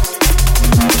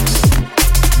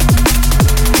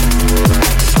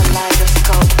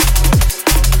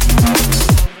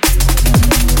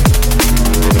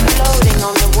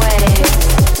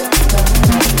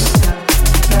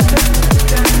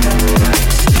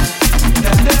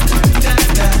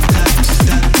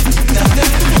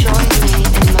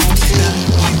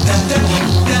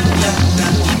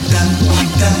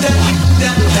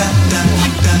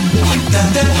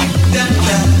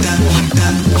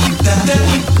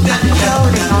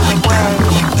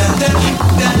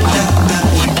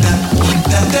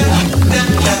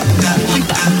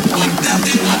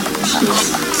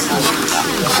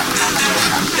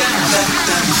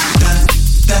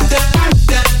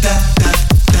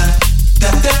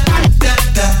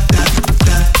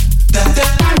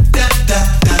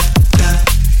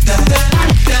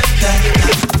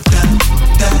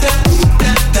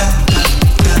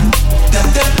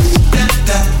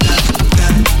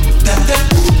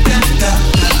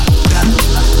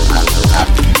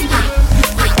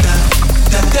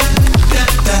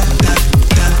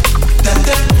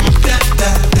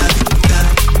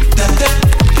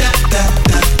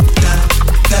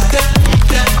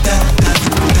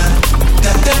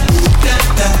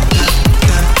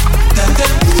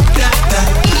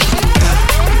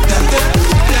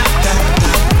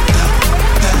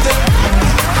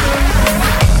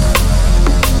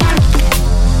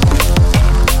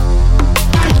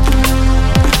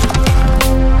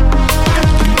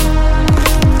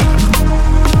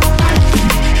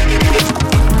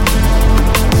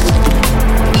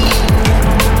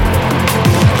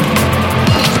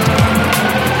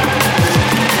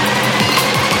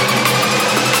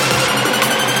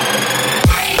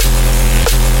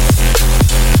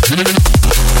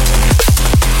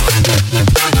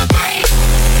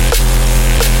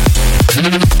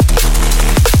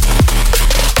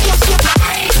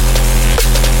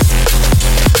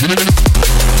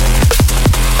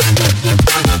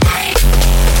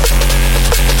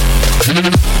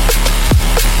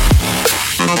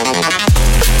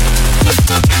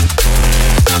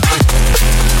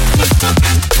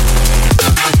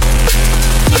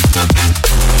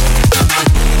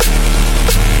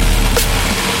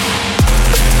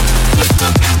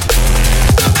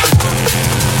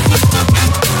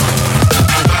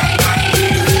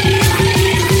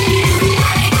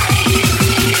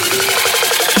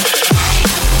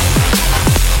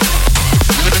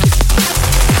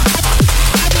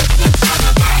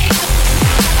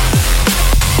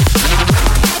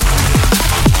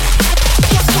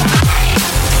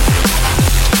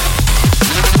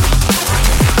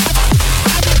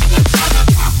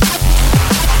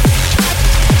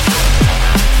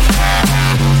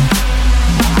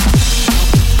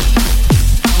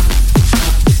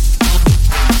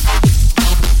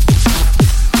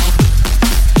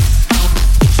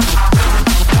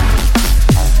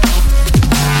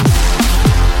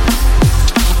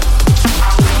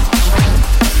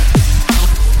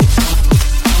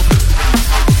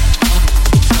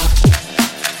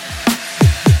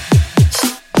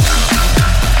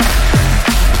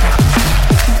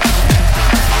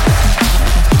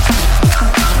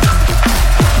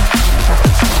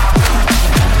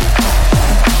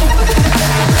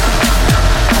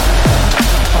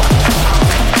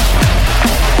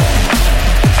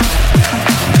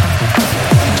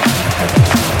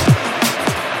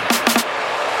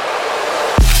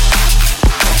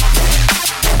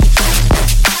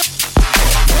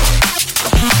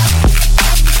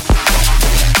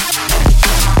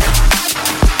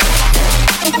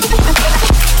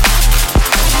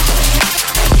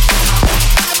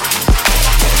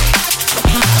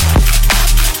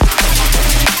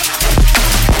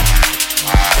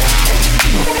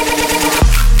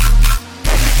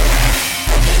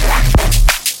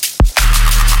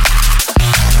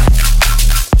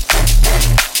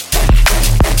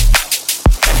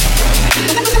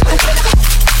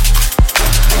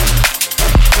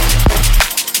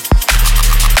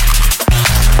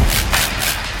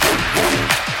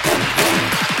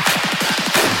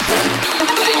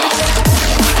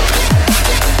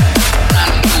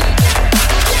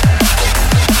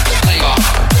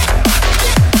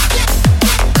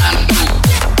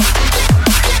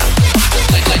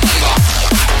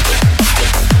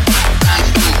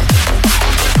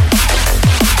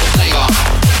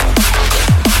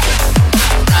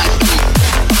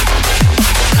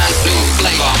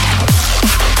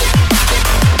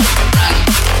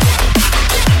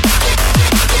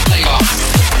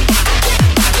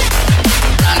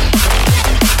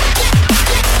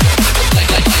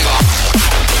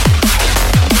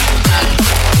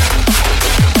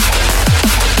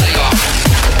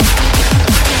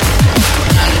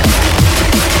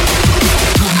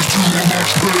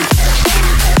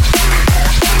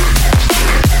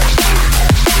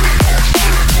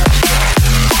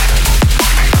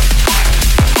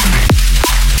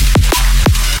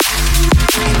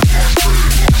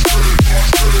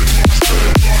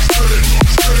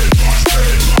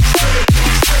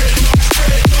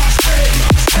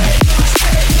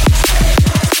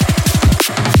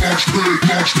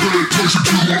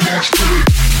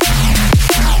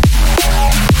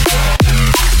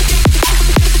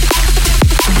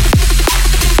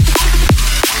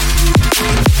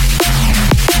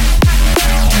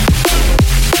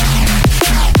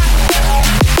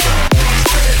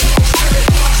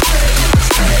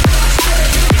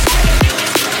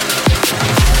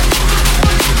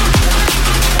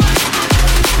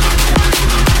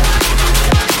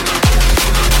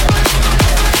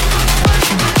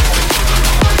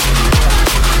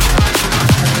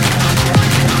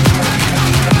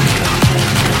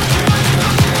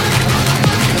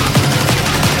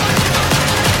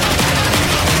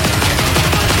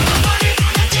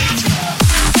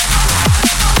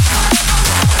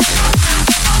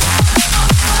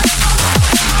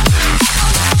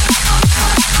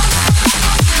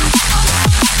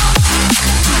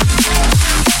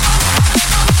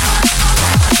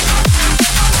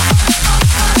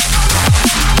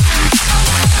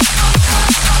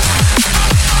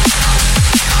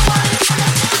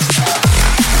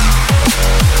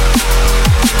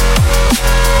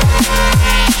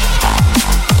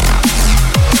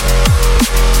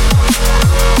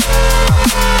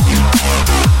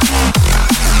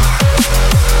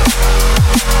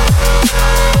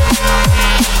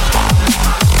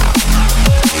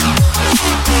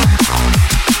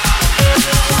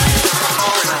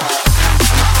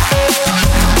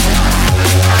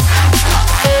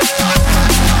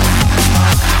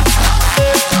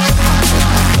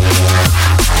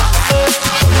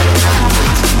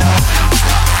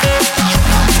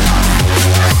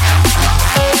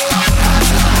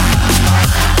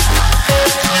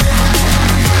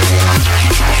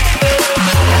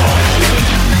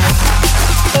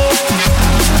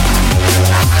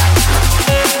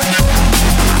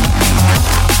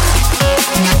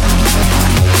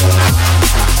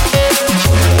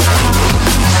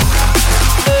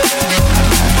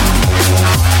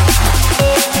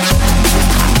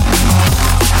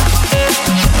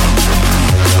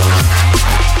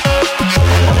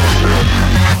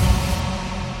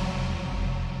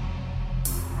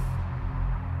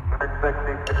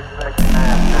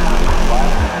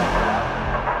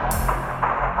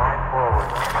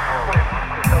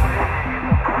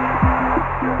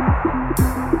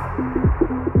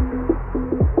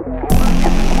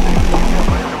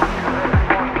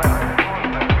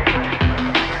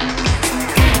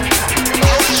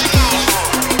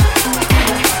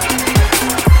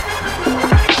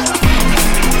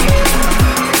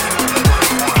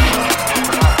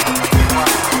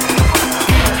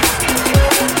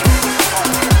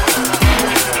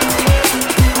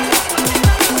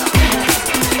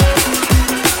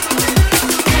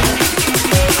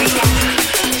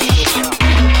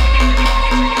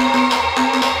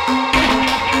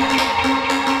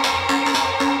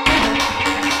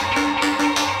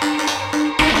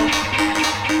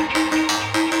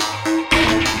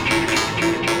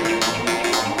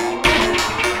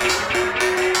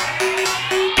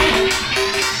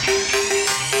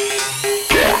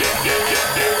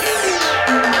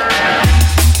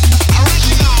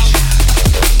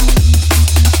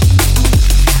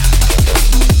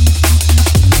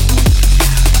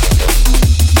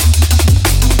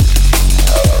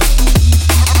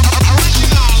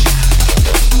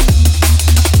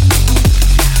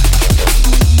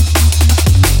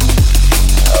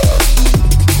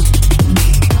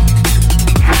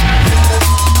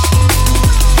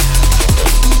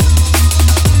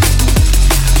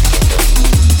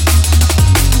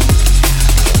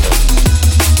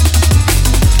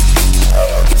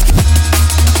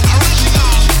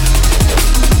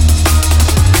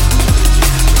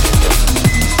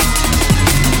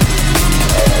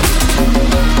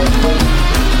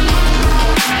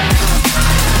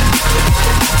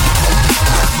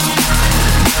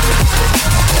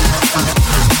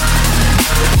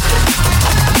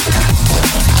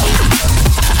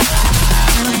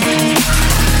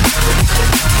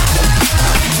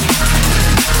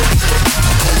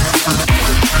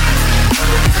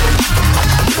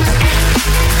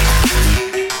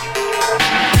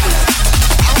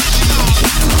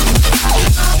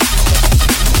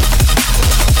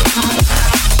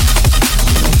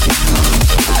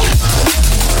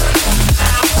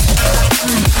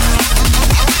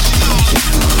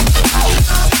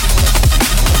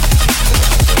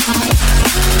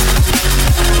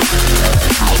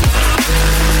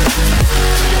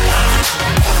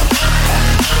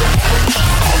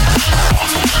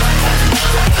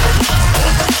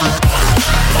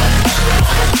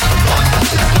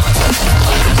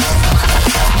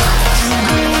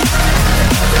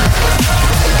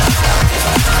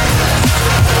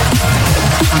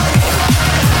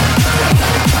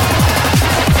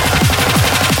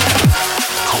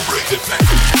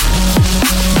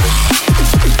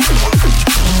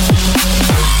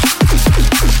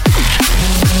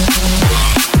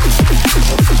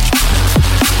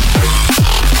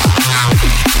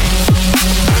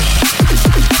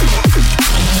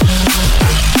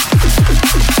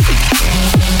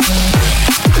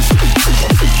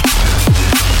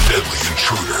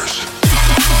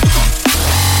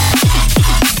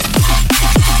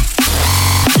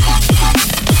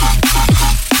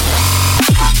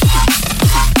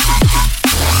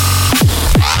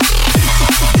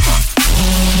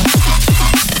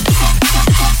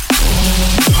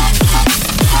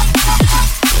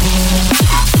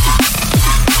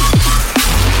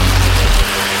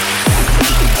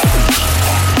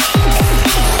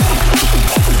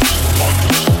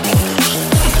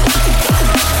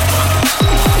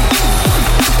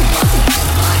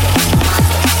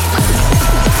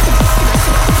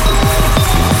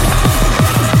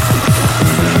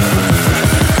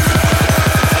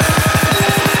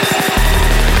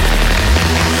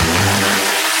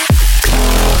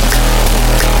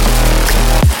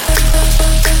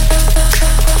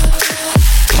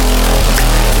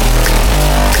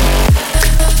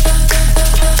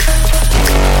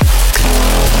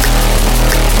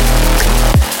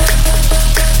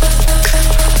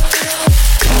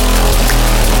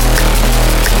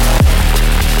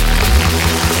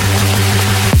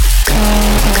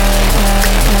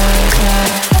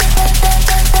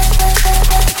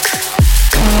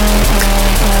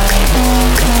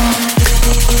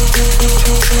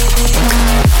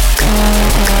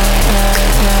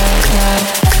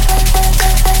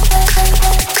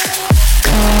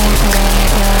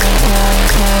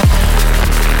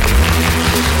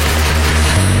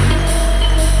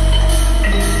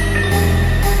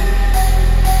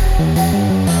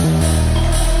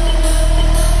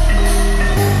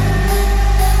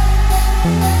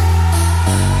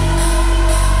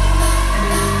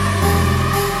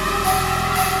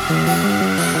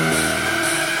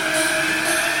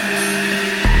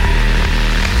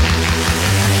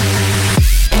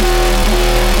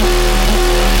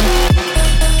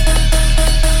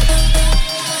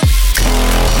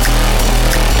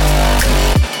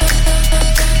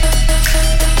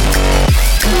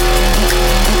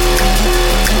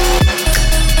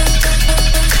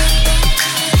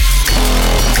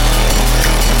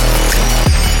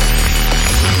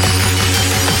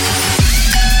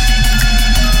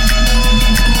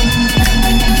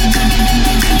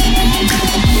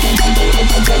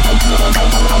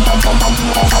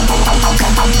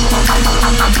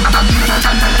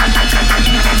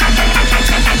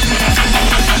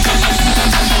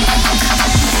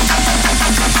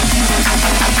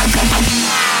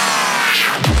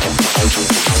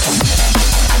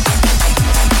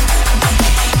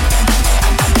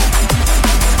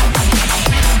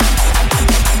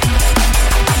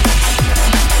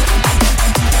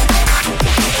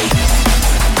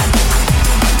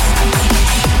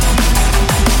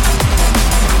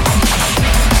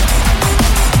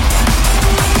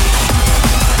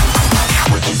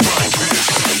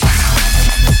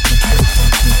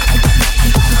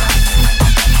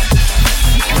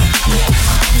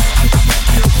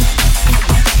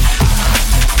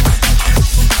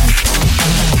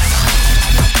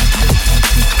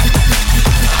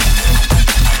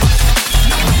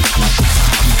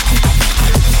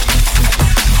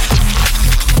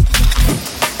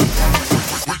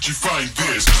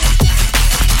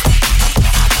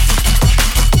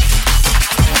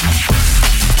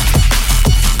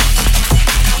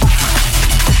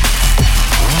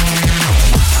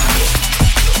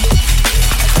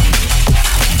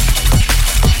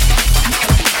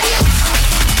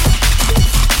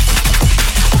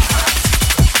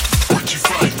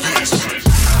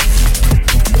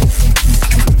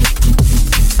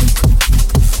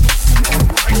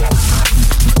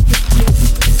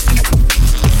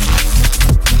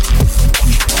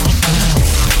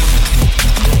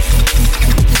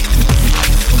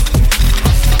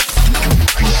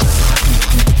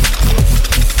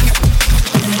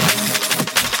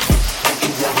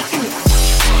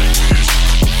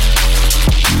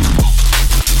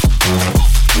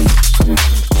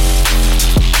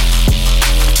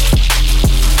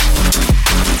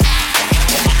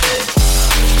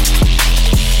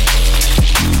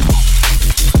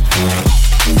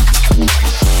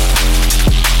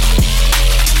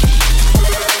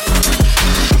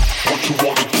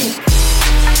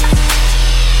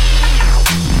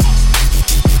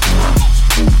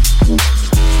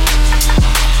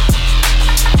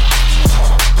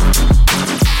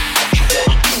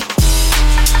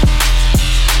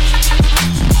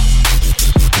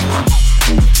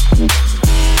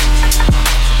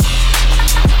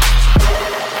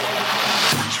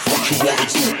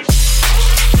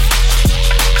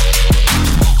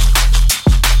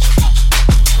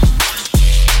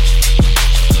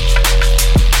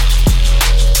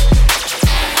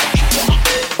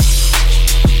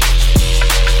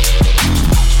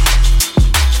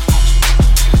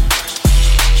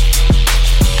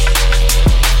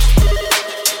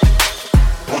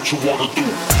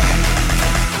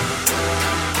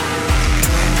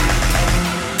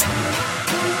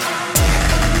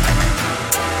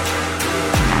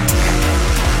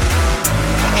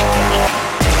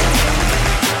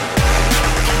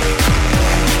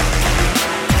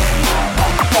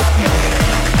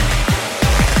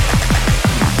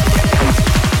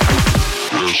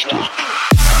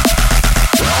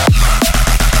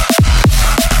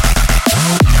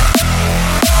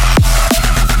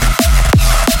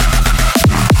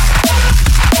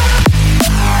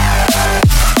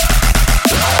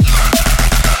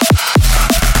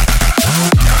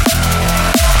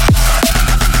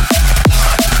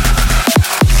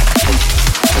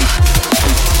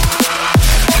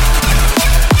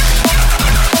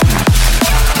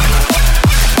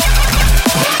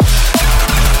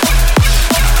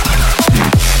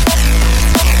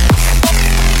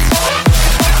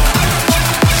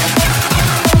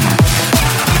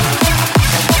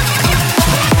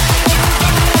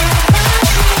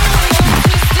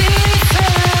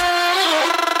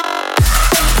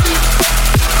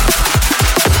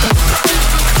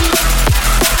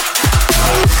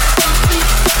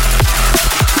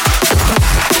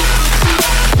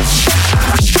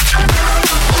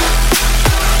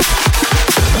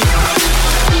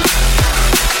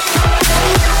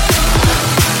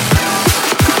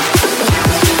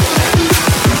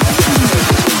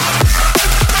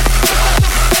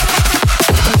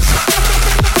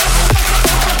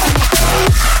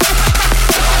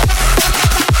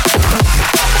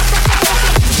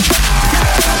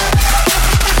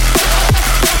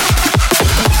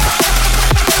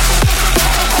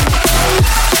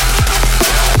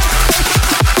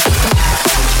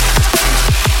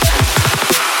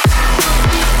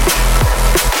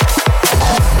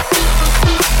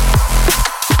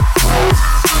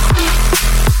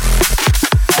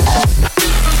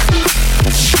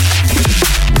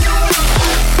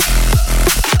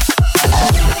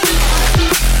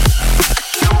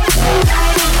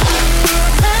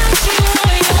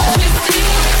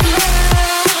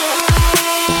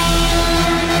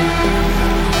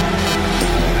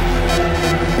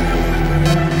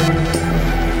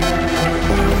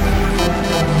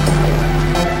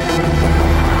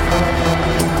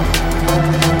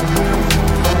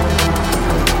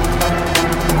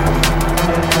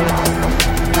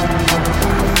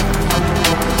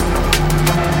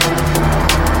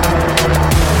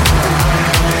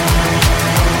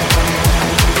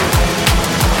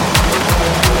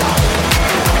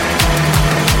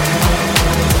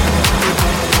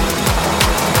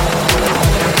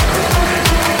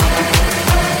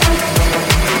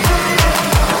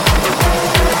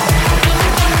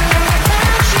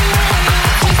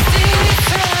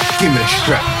 Give me the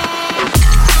strap.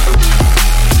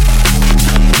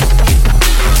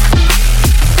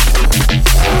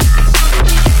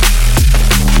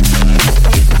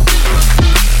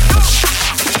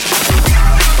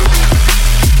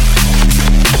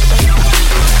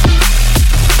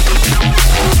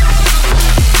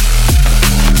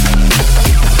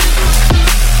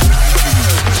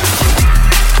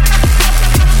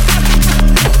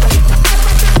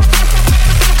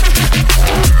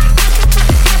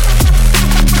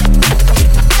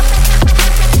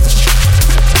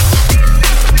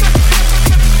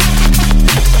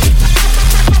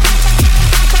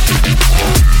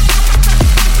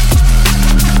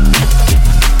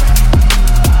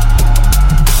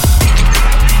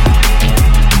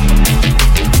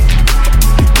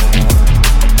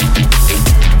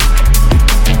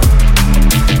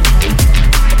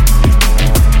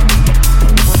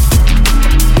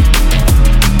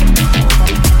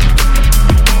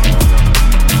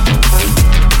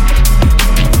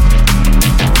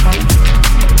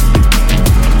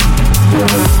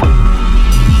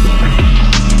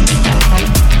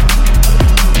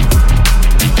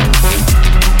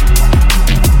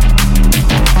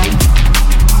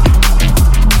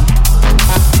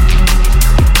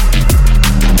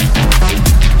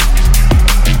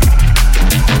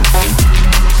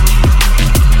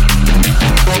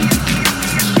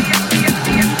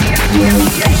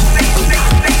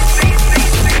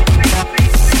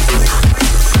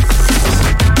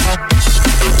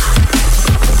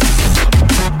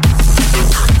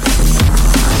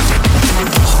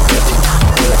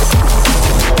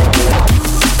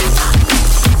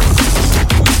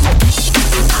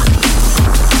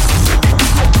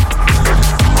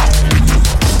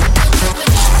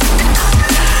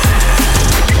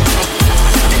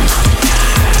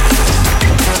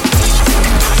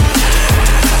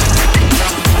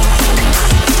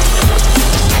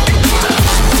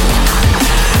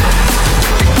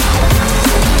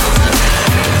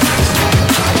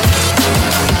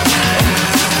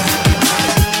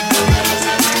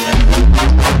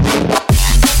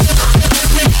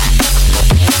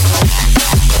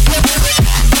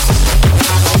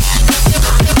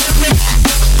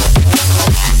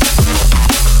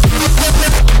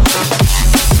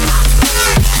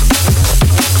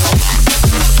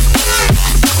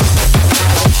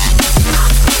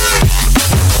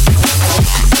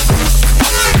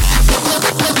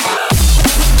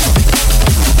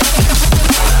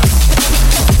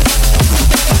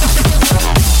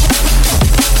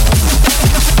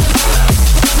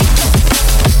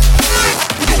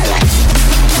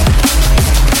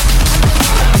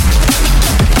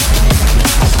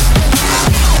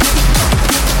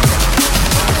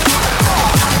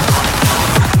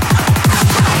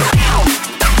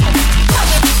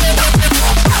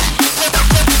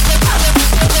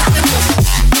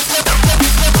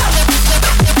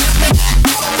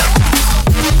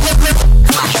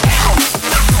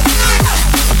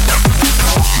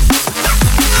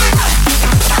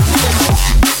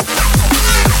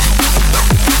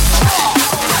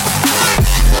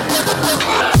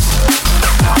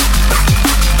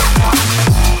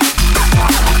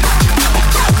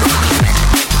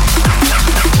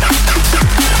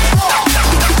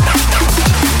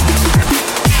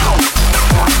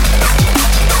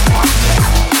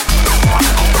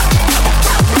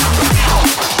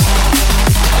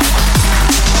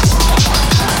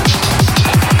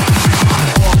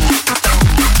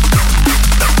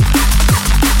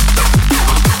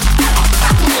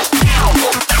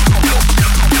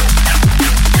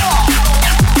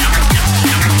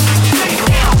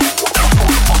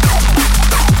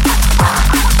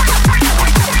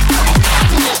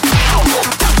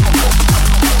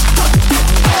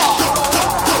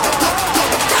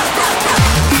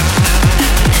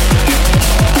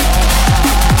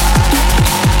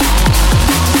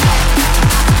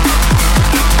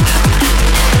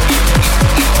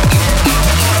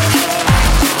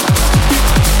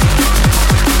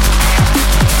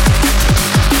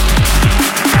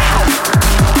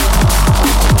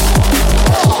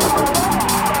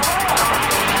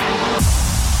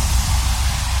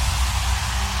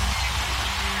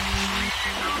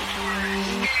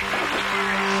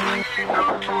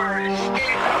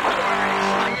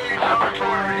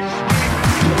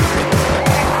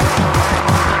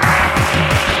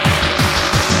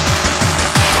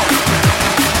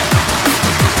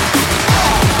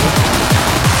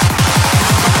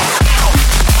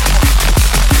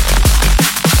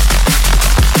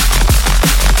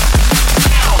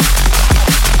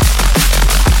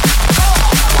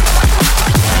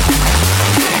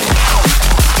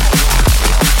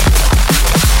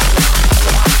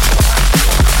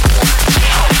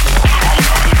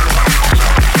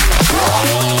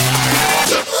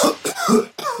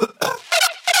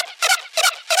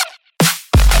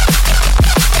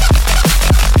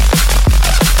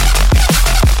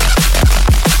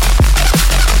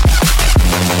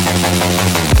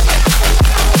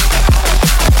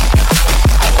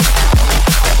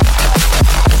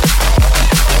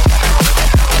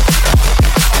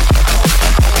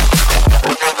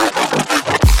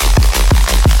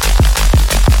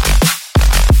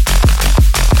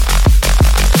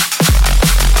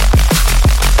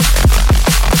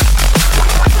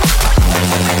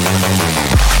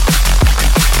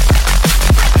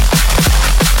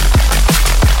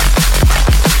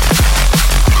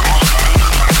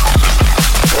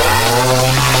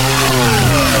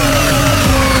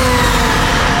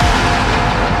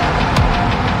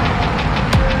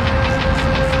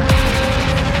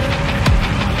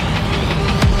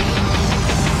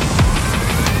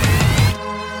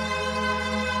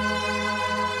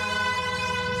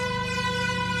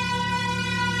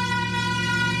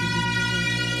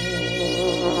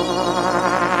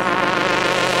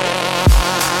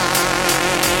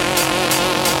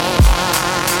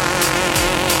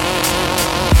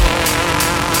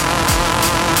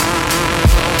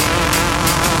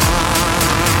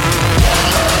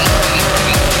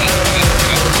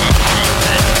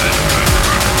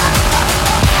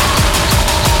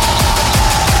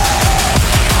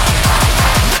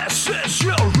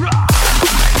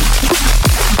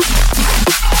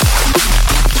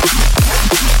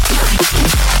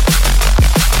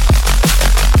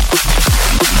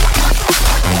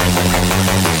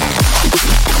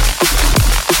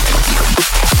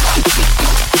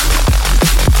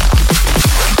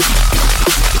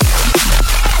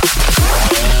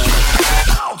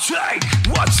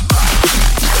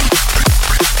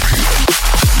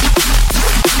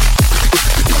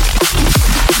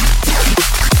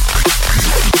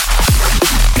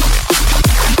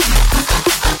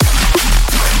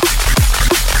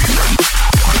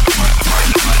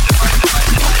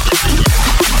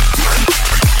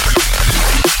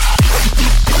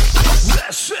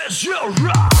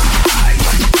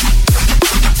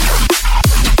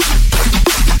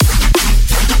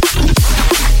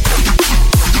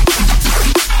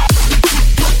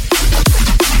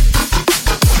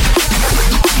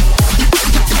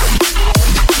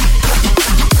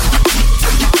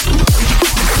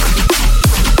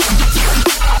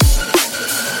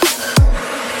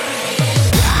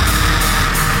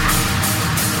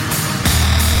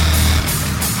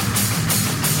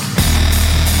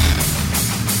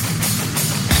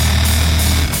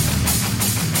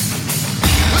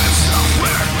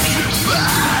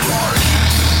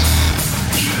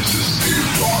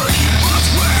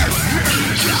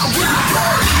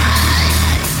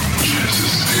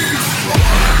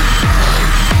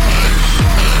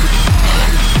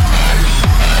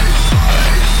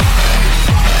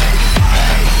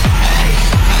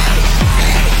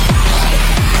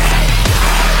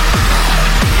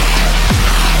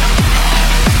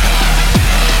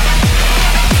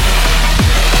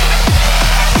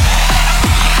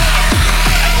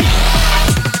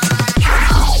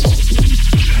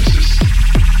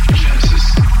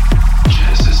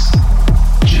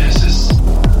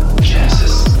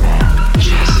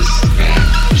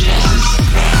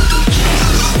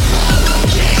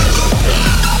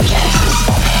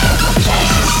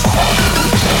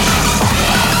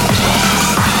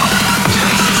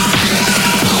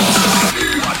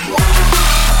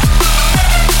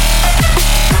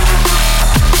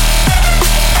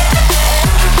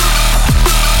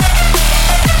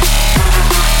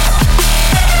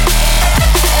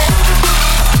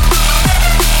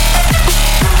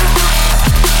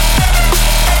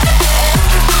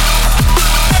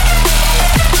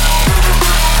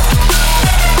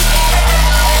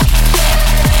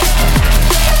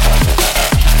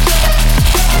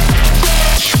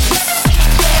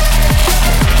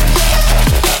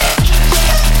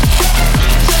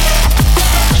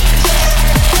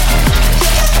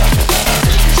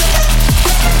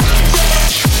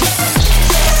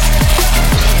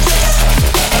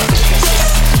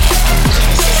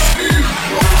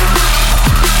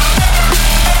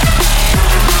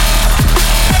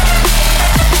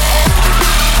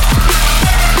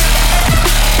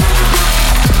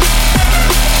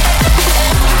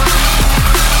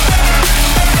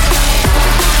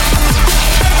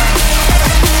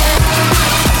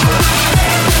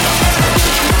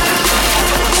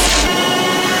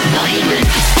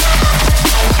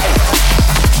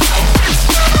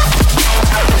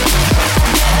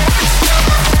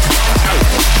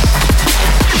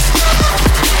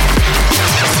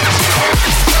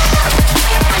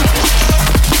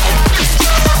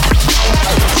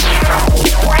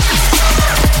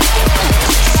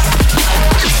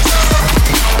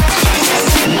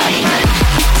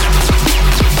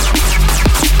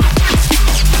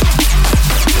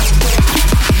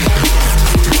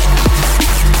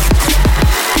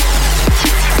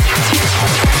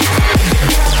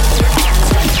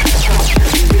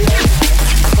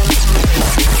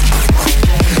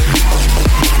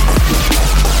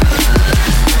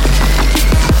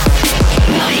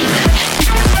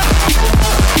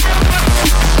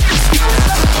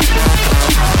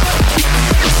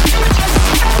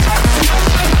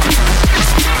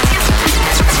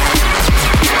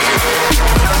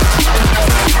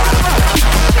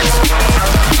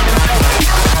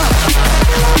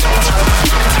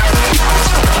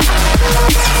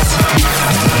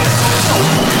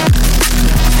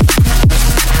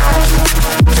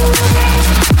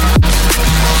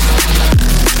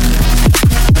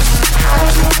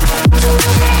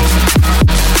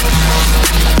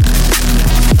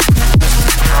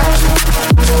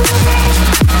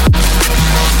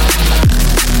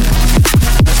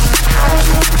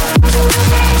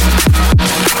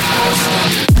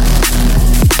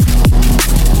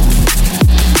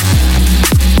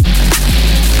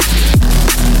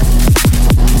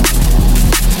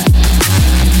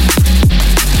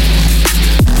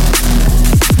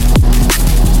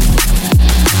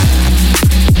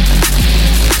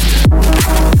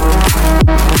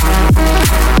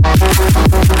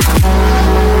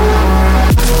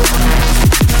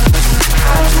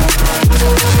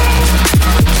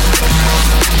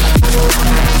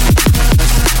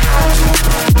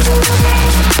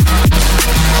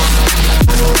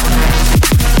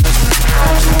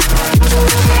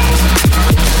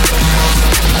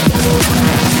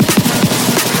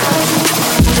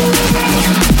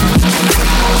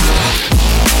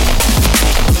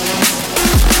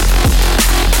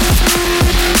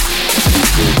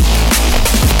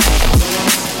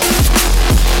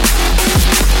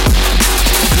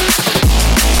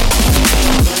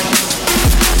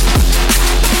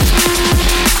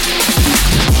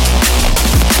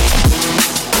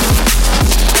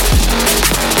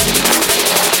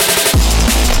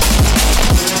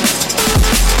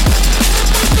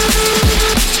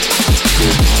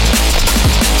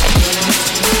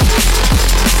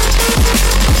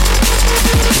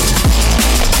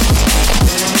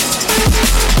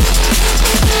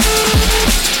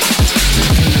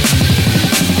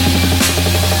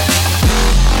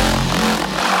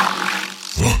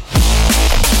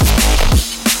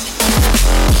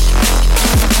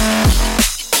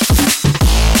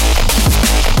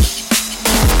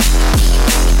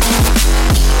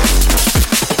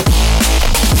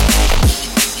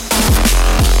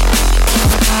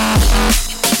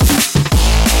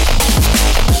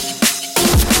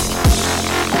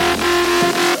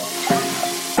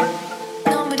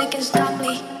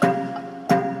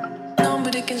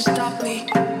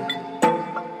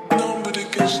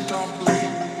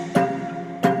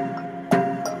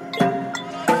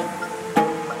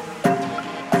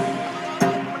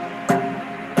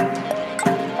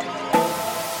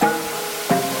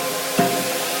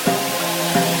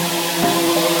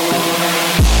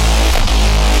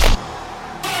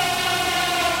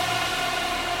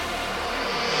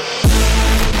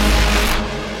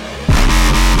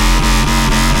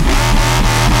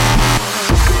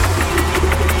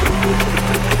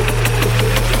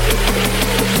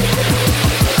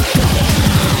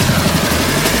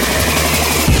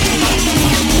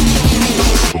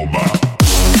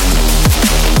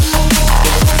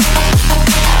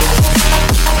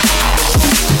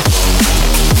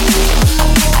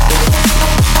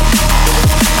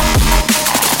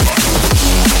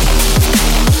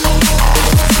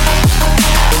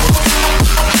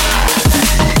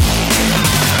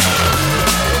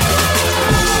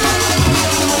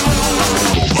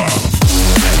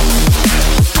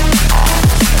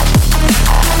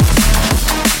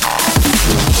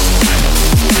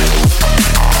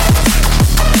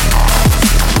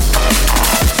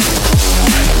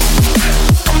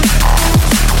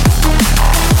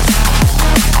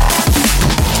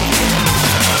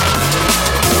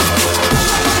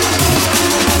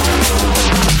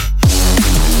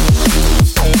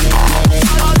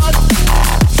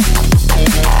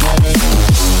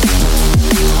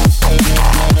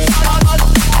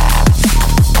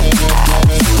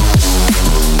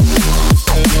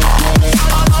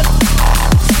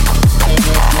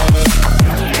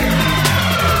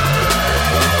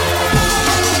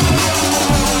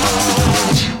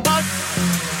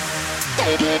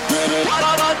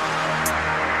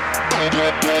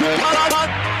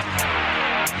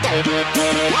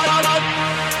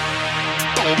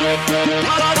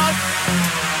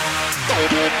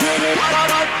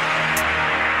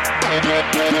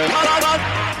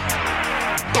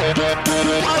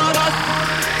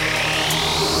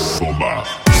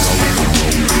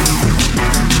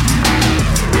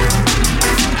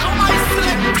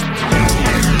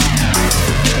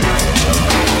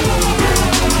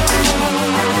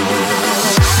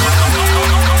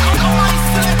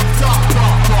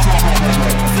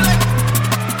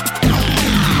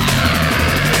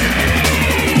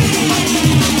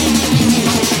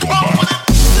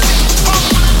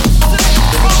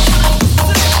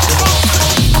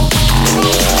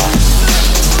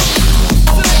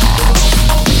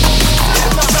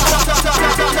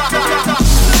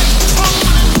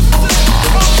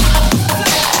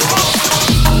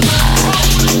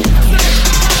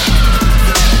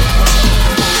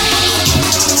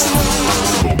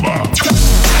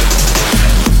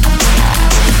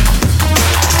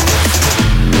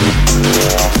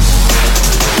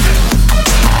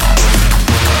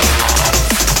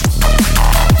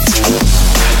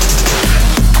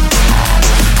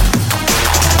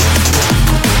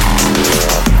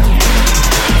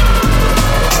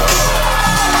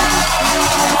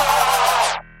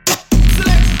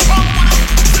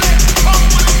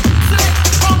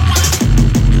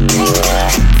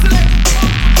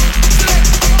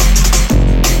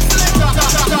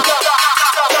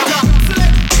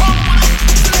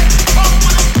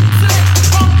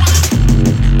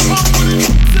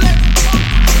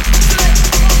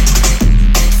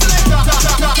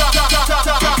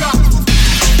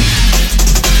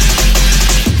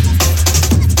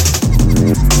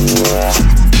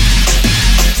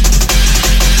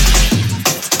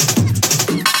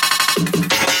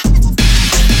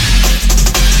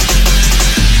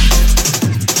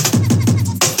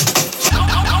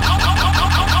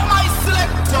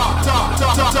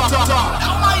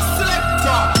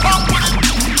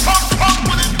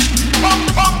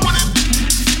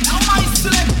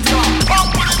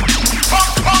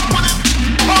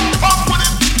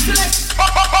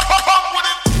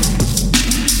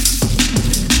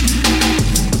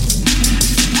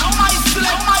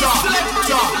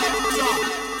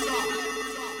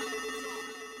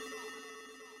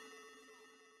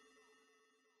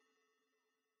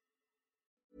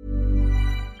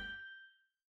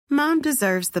 Mom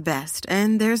deserves the best,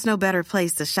 and there's no better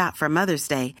place to shop for Mother's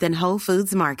Day than Whole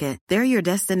Foods Market. They're your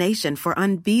destination for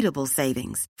unbeatable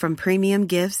savings, from premium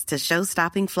gifts to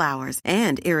show-stopping flowers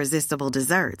and irresistible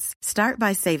desserts. Start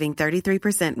by saving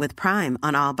 33% with Prime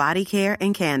on all body care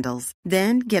and candles.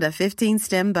 Then get a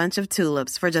 15-stem bunch of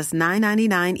tulips for just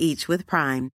 $9.99 each with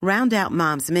Prime. Round out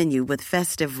Mom's menu with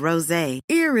festive rosé,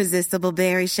 irresistible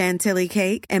berry chantilly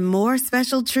cake, and more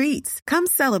special treats. Come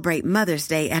celebrate Mother's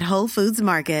Day at Whole Foods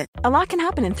Market. A lot can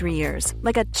happen in 3 years,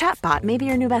 like a chatbot may be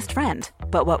your new best friend.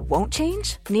 But what won't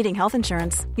change? Needing health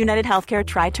insurance. United Healthcare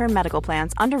Tri-Term Medical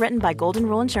Plans, underwritten by Golden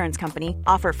Rule Insurance Company,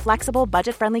 offer flexible,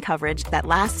 budget-friendly coverage that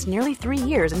lasts nearly 3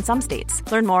 years in some states.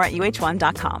 Learn more at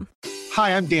uh1.com.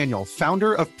 Hi, I'm Daniel,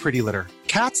 founder of Pretty Litter.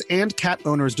 Cats and cat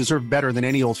owners deserve better than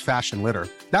any old-fashioned litter.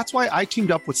 That's why I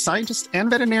teamed up with scientists and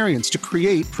veterinarians to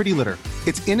create Pretty Litter.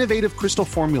 Its innovative crystal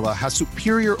formula has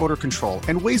superior odor control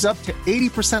and weighs up to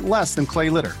 80% less than clay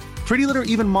litter. Pretty Litter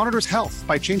even monitors health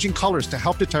by changing colors to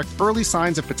help detect early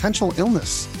signs of potential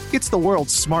illness. It's the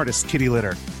world's smartest kitty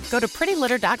litter. Go to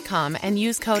prettylitter.com and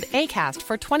use code ACAST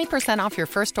for 20% off your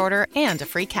first order and a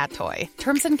free cat toy.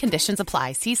 Terms and conditions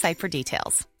apply. See site for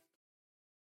details.